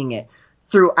saying it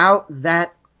throughout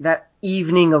that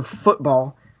evening of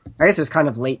football. I guess it was kind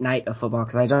of late night of football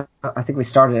because I think we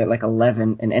started at like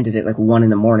 11 and ended at like 1 in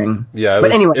the morning. Yeah,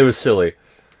 anyway, it was silly.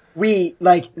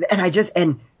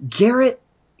 And Garrett.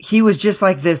 He was just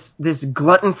like this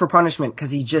glutton for punishment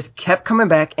because he just kept coming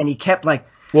back and he kept like,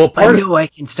 I know I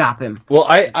can stop him. Well,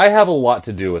 I have a lot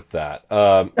to do with that.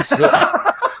 And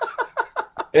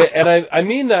I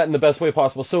mean that in the best way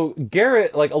possible. So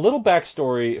Garrett, like a little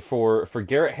backstory for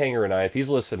Garrett Hanger and I, if he's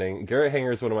listening, Garrett Hanger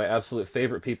is one of my absolute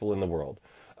favorite people in the world.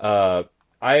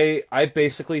 I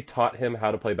basically taught him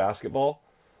how to play basketball.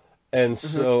 And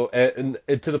so, and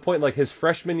to the point, like his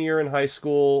freshman year in high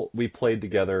school, we played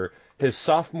together. His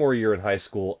sophomore year in high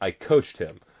school, I coached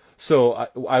him. So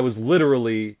I was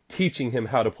literally teaching him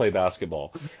how to play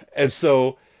basketball. And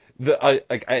so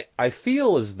I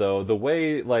feel as though the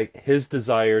way like his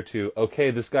desire to,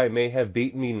 okay, this guy may have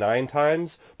beaten me 9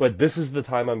 times, but this is the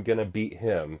time I'm gonna beat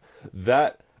him.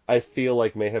 That I feel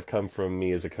like may have come from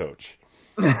me as a coach.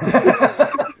 And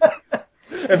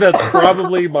that's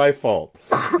probably my fault.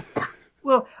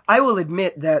 Well, I will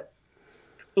admit that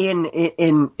in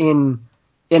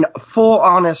full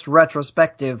honest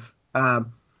retrospective,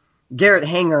 Garrett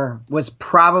Hanger was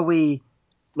probably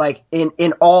like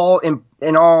in all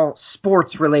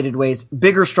sports related ways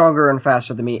bigger, stronger, and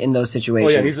faster than me in those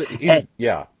situations. Oh yeah,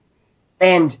 yeah.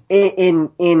 And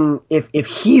if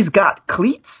he's got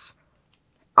cleats,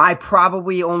 I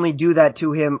probably only do that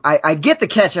to him. I get the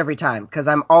catch every time because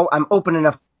I'm open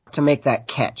enough to make that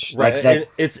catch. Right. Like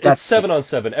it's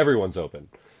 7-on-7. Everyone's open.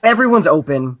 Everyone's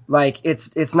open. Like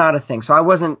it's not a thing. So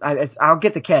I'll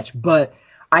get the catch, but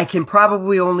I can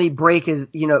probably only break a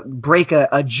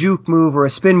juke move or a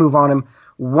spin move on him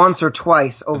once or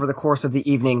twice over the course of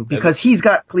the evening because he's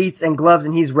got cleats and gloves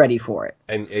and he's ready for it.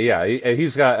 And yeah,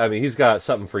 he's got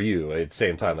something for you at the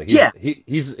same time. Like he's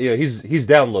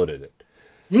downloaded it.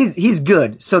 He's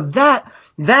good. So that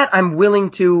I'm willing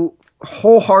to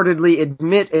wholeheartedly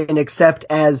admit and accept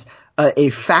as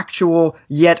a factual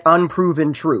yet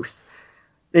unproven truth.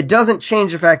 It doesn't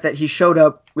change the fact that he showed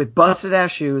up with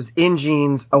busted-ass shoes, in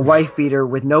jeans, a wife beater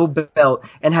with no belt,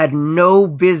 and had no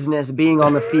business being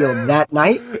on the field that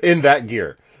night. In that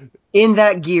gear.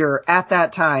 At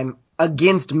that time,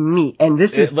 against me. And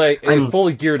this is...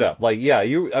 fully geared up. Like, yeah,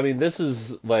 this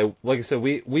is, like I said,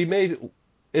 we made...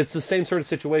 It's the same sort of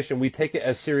situation. We take it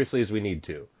as seriously as we need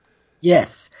to.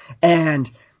 Yes. And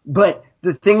But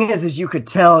the thing is you could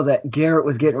tell that Garrett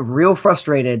was getting real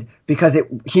frustrated because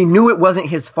he knew it wasn't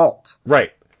his fault.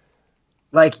 Right.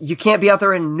 Like, you can't be out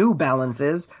there in New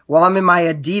Balances while I'm in my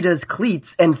Adidas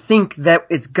cleats and think that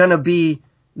it's gonna be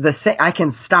the same. I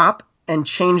can stop and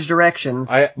change directions.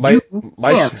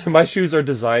 My shoes are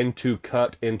designed to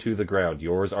cut into the ground.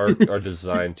 Yours are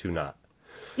designed to not.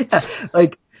 Yeah,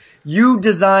 like, you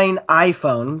design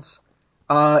iPhones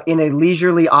in a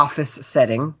leisurely office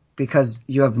setting because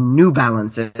you have New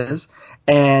Balances,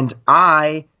 and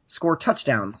I score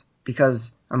touchdowns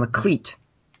because I'm a cleat.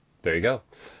 There you go.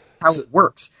 That's how it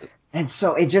works. And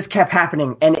so it just kept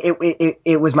happening, and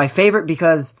it was my favorite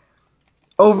because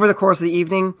over the course of the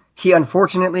evening, he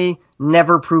unfortunately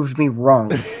never proved me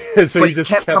wrong. So he just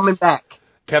kept coming back.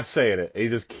 Kept saying it. And you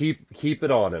just keep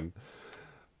it on him.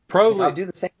 I'll do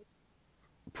the same.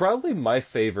 Probably the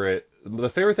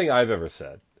favorite thing I've ever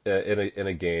said in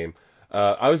a game.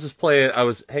 I was just playing. I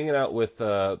was hanging out with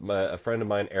a friend of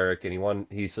mine, Eric, and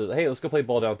he said, "Hey, let's go play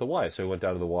ball down at the Y." So we went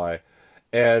down to the Y,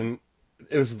 and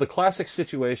it was the classic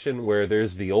situation where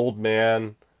there's the old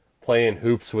man playing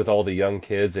hoops with all the young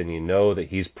kids, and you know that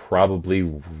he's probably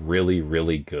really,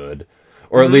 really good,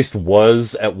 or at least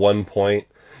was at one point.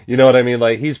 You know what I mean?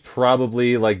 Like, he's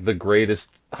probably like the greatest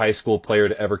high school player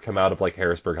to ever come out of like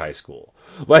Harrisburg High School.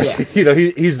 Like,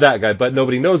 he's that guy, but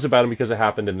nobody knows about him because it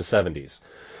happened in the 70s.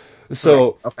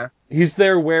 So he's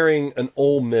there wearing an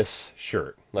Ole Miss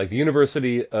shirt, like the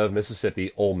University of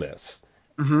Mississippi Ole Miss.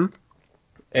 Mm-hmm.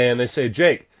 And they say,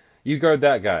 Jake, you guard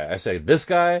that guy. I say, this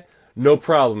guy, no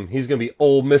problem. He's going to be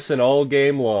Ole Missing all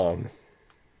game long.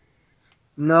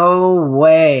 No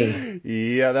way.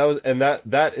 Yeah,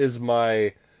 that is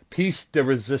my piece de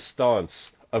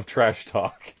resistance of trash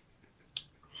talk.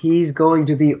 He's going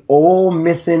to be Ole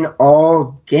Missing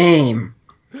all game.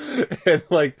 And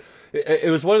like,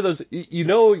 it was one of those, you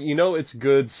know it's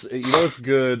good, it's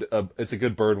good, it's a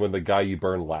good burn when the guy you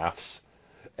burn laughs.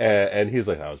 And he was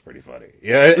like, that was pretty funny.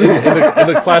 Yeah, and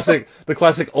the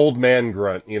classic old man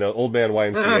grunt, old man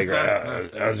YMCA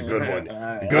grunt. That was a good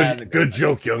one. Good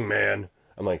joke, young man.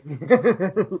 I'm like,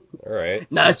 all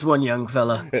right. Nice one, young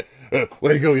fella.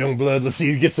 Way to go, young blood. Let's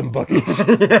see you get some buckets.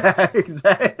 Yeah,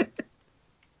 exactly.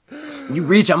 You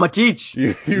reach, I'ma teach.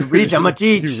 You reach, I'ma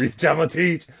teach. You reach, I'ma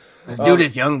teach. Let's do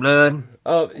this, young blood.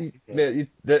 Man,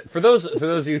 for those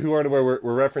of you who aren't aware,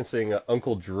 we're referencing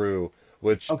Uncle Drew,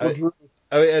 which Uncle Drew.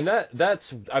 I mean, and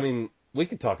that's we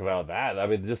could talk about that. I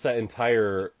mean, just that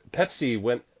entire Pepsi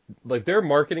went, like, their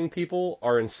marketing people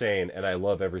are insane, and I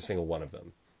love every single one of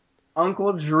them.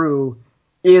 Uncle Drew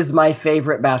is my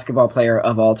favorite basketball player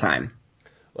of all time.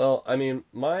 Well, I mean,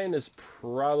 mine is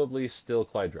probably still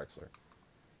Clyde Drexler.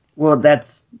 Well,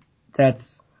 that's.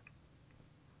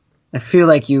 I feel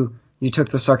like you took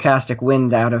the sarcastic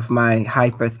wind out of my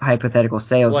hypothetical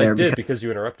sails there. Well, I did because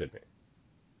you interrupted me.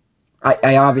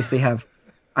 I obviously have.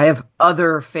 I have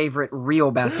other favorite real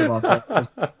basketball players.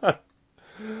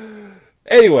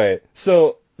 Anyway,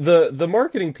 so the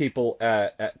marketing people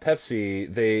at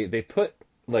Pepsi, they put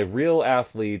like real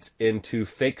athletes into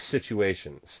fake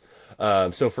situations.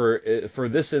 So for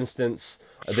this instance,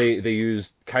 they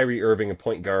used Kyrie Irving, a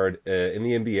point guard in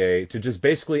the NBA, to just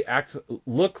basically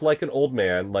look like an old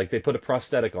man, like they put a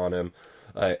prosthetic on him.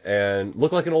 And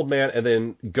look like an old man, and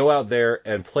then go out there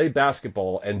and play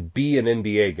basketball and be an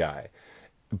NBA guy.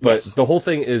 But the whole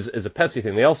thing is a Pepsi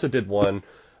thing. They also did one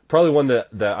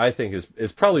that I think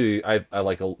is probably I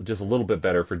like just a little bit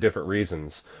better for different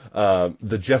reasons.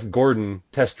 The Jeff Gordon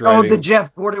test driving. Oh, the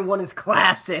Jeff Gordon one is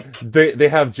classic. They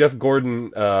have Jeff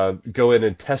Gordon go in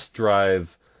and test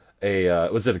drive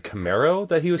was it a Camaro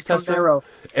that he was testing? Camaro.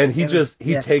 And he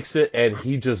takes it and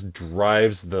he just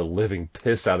drives the living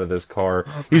piss out of this car.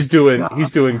 He's doing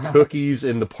cookies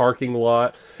in the parking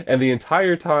lot, and the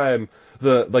entire time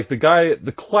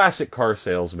the classic car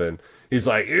salesman, he's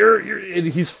like, and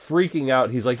he's freaking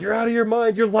out. He's like, you're out of your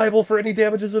mind. You're liable for any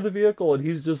damages of the vehicle. And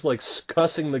he's just like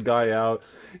cussing the guy out.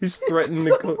 He's threatening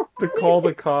to call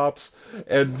the cops.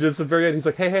 And just at the very end, he's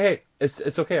like, hey,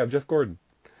 it's okay. I'm Jeff Gordon.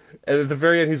 And at the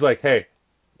very end, he's like, hey,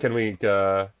 can we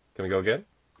go again?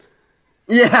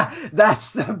 Yeah,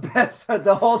 that's the best part.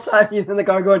 The whole time he's in the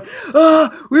car going,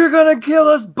 we're gonna kill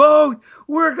us both.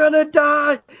 We're gonna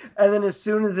die. And then as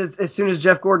soon as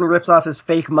Jeff Gordon rips off his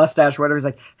fake mustache or whatever, he's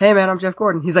like, hey man, I'm Jeff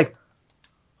Gordon. He's like,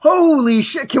 holy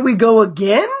shit, can we go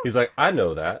again? He's like, I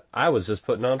know that. I was just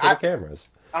putting on for the cameras.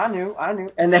 I knew.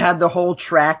 And they had the whole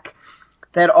track.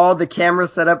 They had all the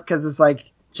cameras set up because it's like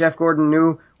Jeff Gordon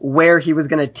knew where he was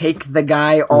going to take the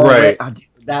guy already. Right.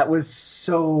 That was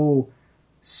so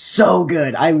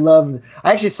good. I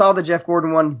actually saw the Jeff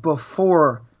Gordon one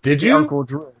before Did you? Uncle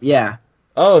Drew. Yeah.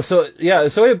 Oh, so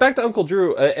back to Uncle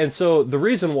Drew, and so the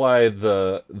reason why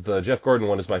the Jeff Gordon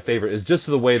one is my favorite is just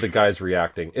the way the guy's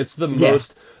reacting. It's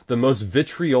Yes. the most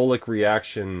vitriolic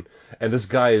reaction, and this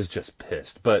guy is just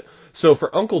pissed. But so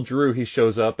for Uncle Drew, he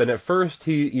shows up, and at first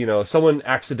someone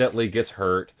accidentally gets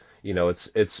hurt.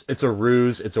 It's a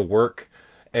ruse, it's a work,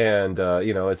 and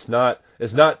it's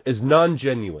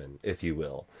non-genuine, if you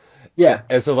will. Yeah.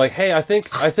 And so like, hey, I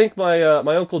think my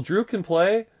Uncle Drew can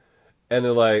play. And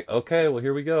they're like, okay, well,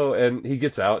 here we go. And he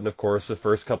gets out, and of course, the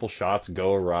first couple shots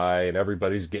go awry, and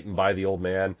everybody's getting by the old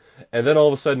man. And then all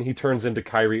of a sudden, he turns into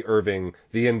Kyrie Irving,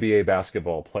 the NBA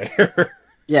basketball player.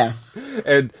 Yes.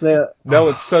 And The now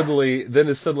it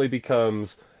suddenly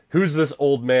becomes, who's this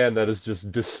old man that is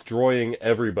just destroying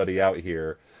everybody out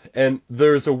here? And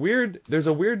there's a weird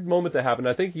moment that happened.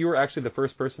 I think you were actually the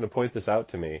first person to point this out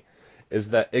to me, is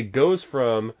that it goes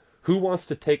from who wants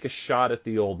to take a shot at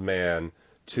the old man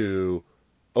to,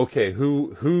 okay,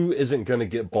 who isn't going to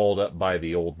get balled up by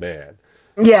the old man?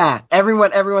 Yeah,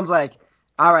 everyone's like,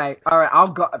 all right, I'll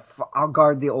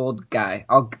guard the old guy.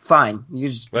 Fine. You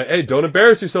just Like, hey, don't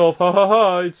embarrass yourself, ha ha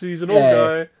ha! He's an old yeah,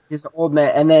 guy. he's an old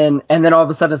man, and then all of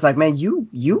a sudden it's like, man,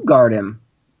 you guard him.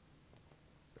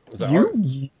 Was that hard?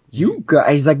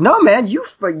 He's like, no, man, you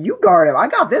guard him. I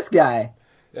got this guy.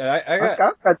 Yeah, I I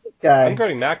got. got this guy. I'm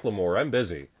guarding Macklemore. I'm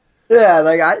busy. Yeah,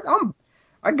 like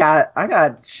I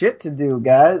got shit to do,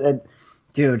 guys. And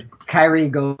dude, Kyrie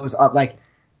goes up like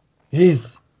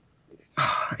his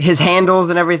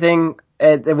handles and everything,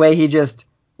 the way he just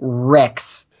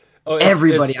wrecks Oh,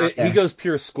 everybody out there. He goes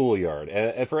pure schoolyard.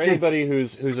 And for anybody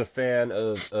who's a fan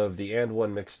of the And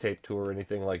One mixtape tour or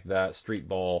anything like that, Street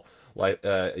Ball, like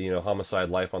Homicide,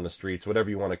 Life on the Streets,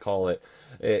 whatever you want to call it,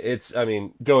 I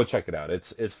mean, go check it out.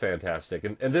 It's fantastic.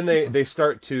 And then they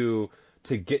start to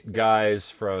get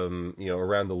guys from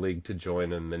around the league to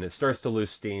join them, and it starts to lose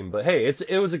steam. But hey,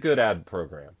 it was a good ad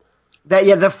program.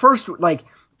 The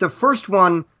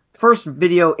first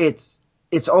video, it's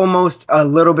almost a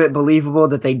little bit believable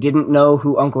that they didn't know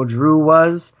who Uncle Drew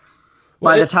was.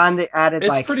 Well, By the time they added,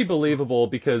 it's pretty believable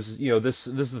because this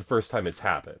is the first time it's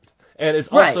happened, and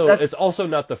it's right, also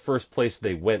not the first place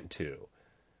they went to.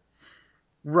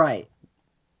 Right,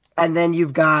 and then you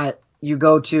go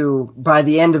to, by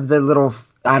the end of the little,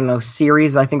 I don't know,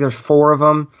 series, I think there's 4 of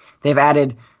them. They've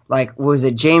added, like, was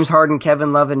it James Harden,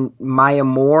 Kevin Love, and Maya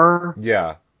Moore?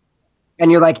 Yeah. And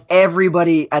you're like,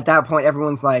 everybody at that point,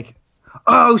 everyone's like,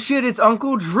 oh shit, it's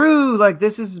Uncle Drew, like,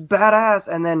 this is badass.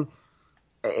 And then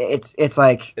it's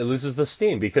like, it loses the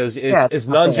steam because it's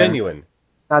non-genuine.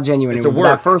 It's not genuine. It's a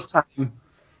work. That first time,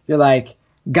 you're like,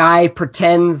 guy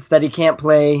pretends that he can't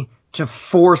play to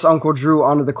force Uncle Drew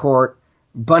onto the court.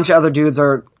 Bunch of other dudes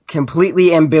are completely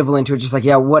ambivalent to it, just like,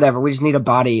 yeah, whatever, we just need a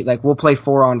body. Like, we'll play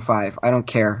 4-on-5. I don't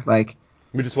care. Like,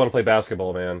 we just want to play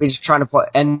basketball, man. We're just trying to play.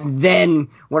 And then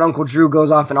when Uncle Drew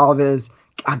goes off and all of his,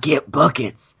 I get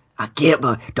buckets.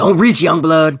 Don't reach,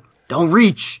 Youngblood. Don't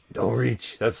reach. Don't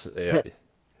reach. That's yeah.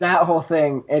 That whole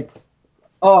thing. It's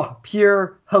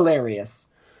pure hilarious.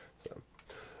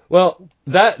 Well,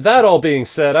 that all being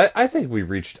said, I think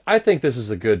this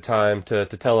is a good time to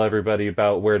tell everybody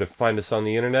about where to find us on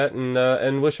the internet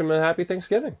and wish them a happy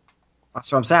Thanksgiving.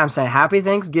 That's what I'm saying. I'm saying happy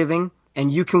Thanksgiving,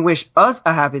 and you can wish us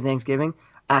a happy Thanksgiving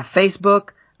at Facebook,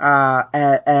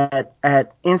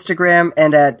 at Instagram,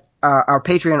 and at our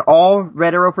Patreon, all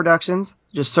Red Arrow Productions.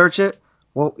 Just search it.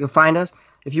 Well, you'll find us.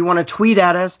 If you want to tweet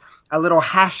at us, a little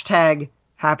hashtag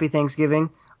Happy Thanksgiving,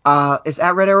 it's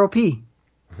at Red Arrow P.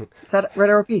 It's at Red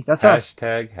Arrow P. That's us.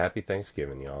 Hashtag Happy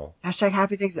Thanksgiving, y'all. Hashtag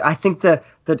Happy Thanksgiving. I think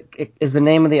is the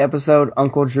name of the episode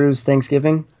Uncle Drew's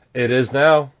Thanksgiving? It is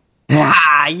now.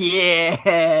 Ah,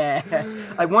 yeah!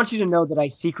 I want you to know that I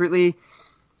secretly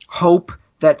hope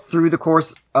that through the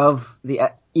course of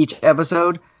each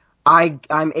episode,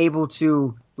 I'm able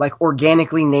to, like,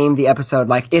 organically name the episode.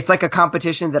 Like, it's like a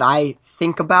competition that I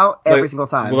think about every single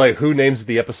time. Like, who names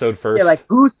the episode first? Yeah, like,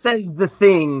 who says the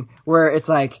thing where it's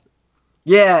like,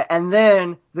 yeah, and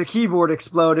then the keyboard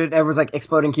exploded. Everyone's like,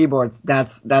 exploding keyboards.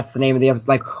 That's the name of the episode.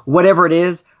 Like, whatever it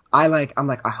is, I'm like,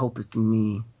 I hope it's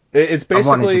me. It's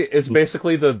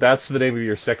basically that's the name of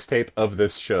your sex tape of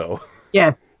this show.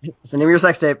 Yes, it's the name of your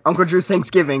sex tape. Uncle Drew's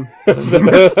Thanksgiving.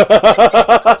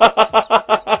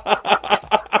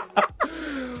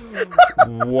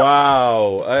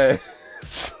 Wow.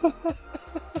 That's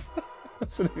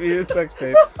the name of your sex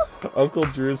tape. Uncle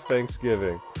Drew's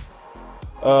Thanksgiving.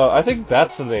 I think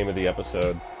that's the name of the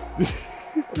episode.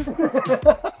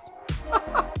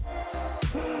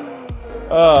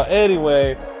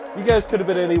 Anyway, You guys could have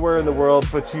been anywhere in the world,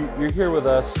 but you're here with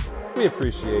us. We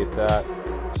appreciate that.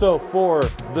 So for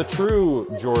the true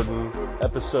Jordan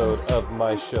episode of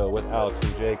my show with Alex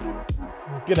and Jake,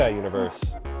 good night, universe.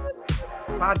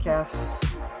 Podcast.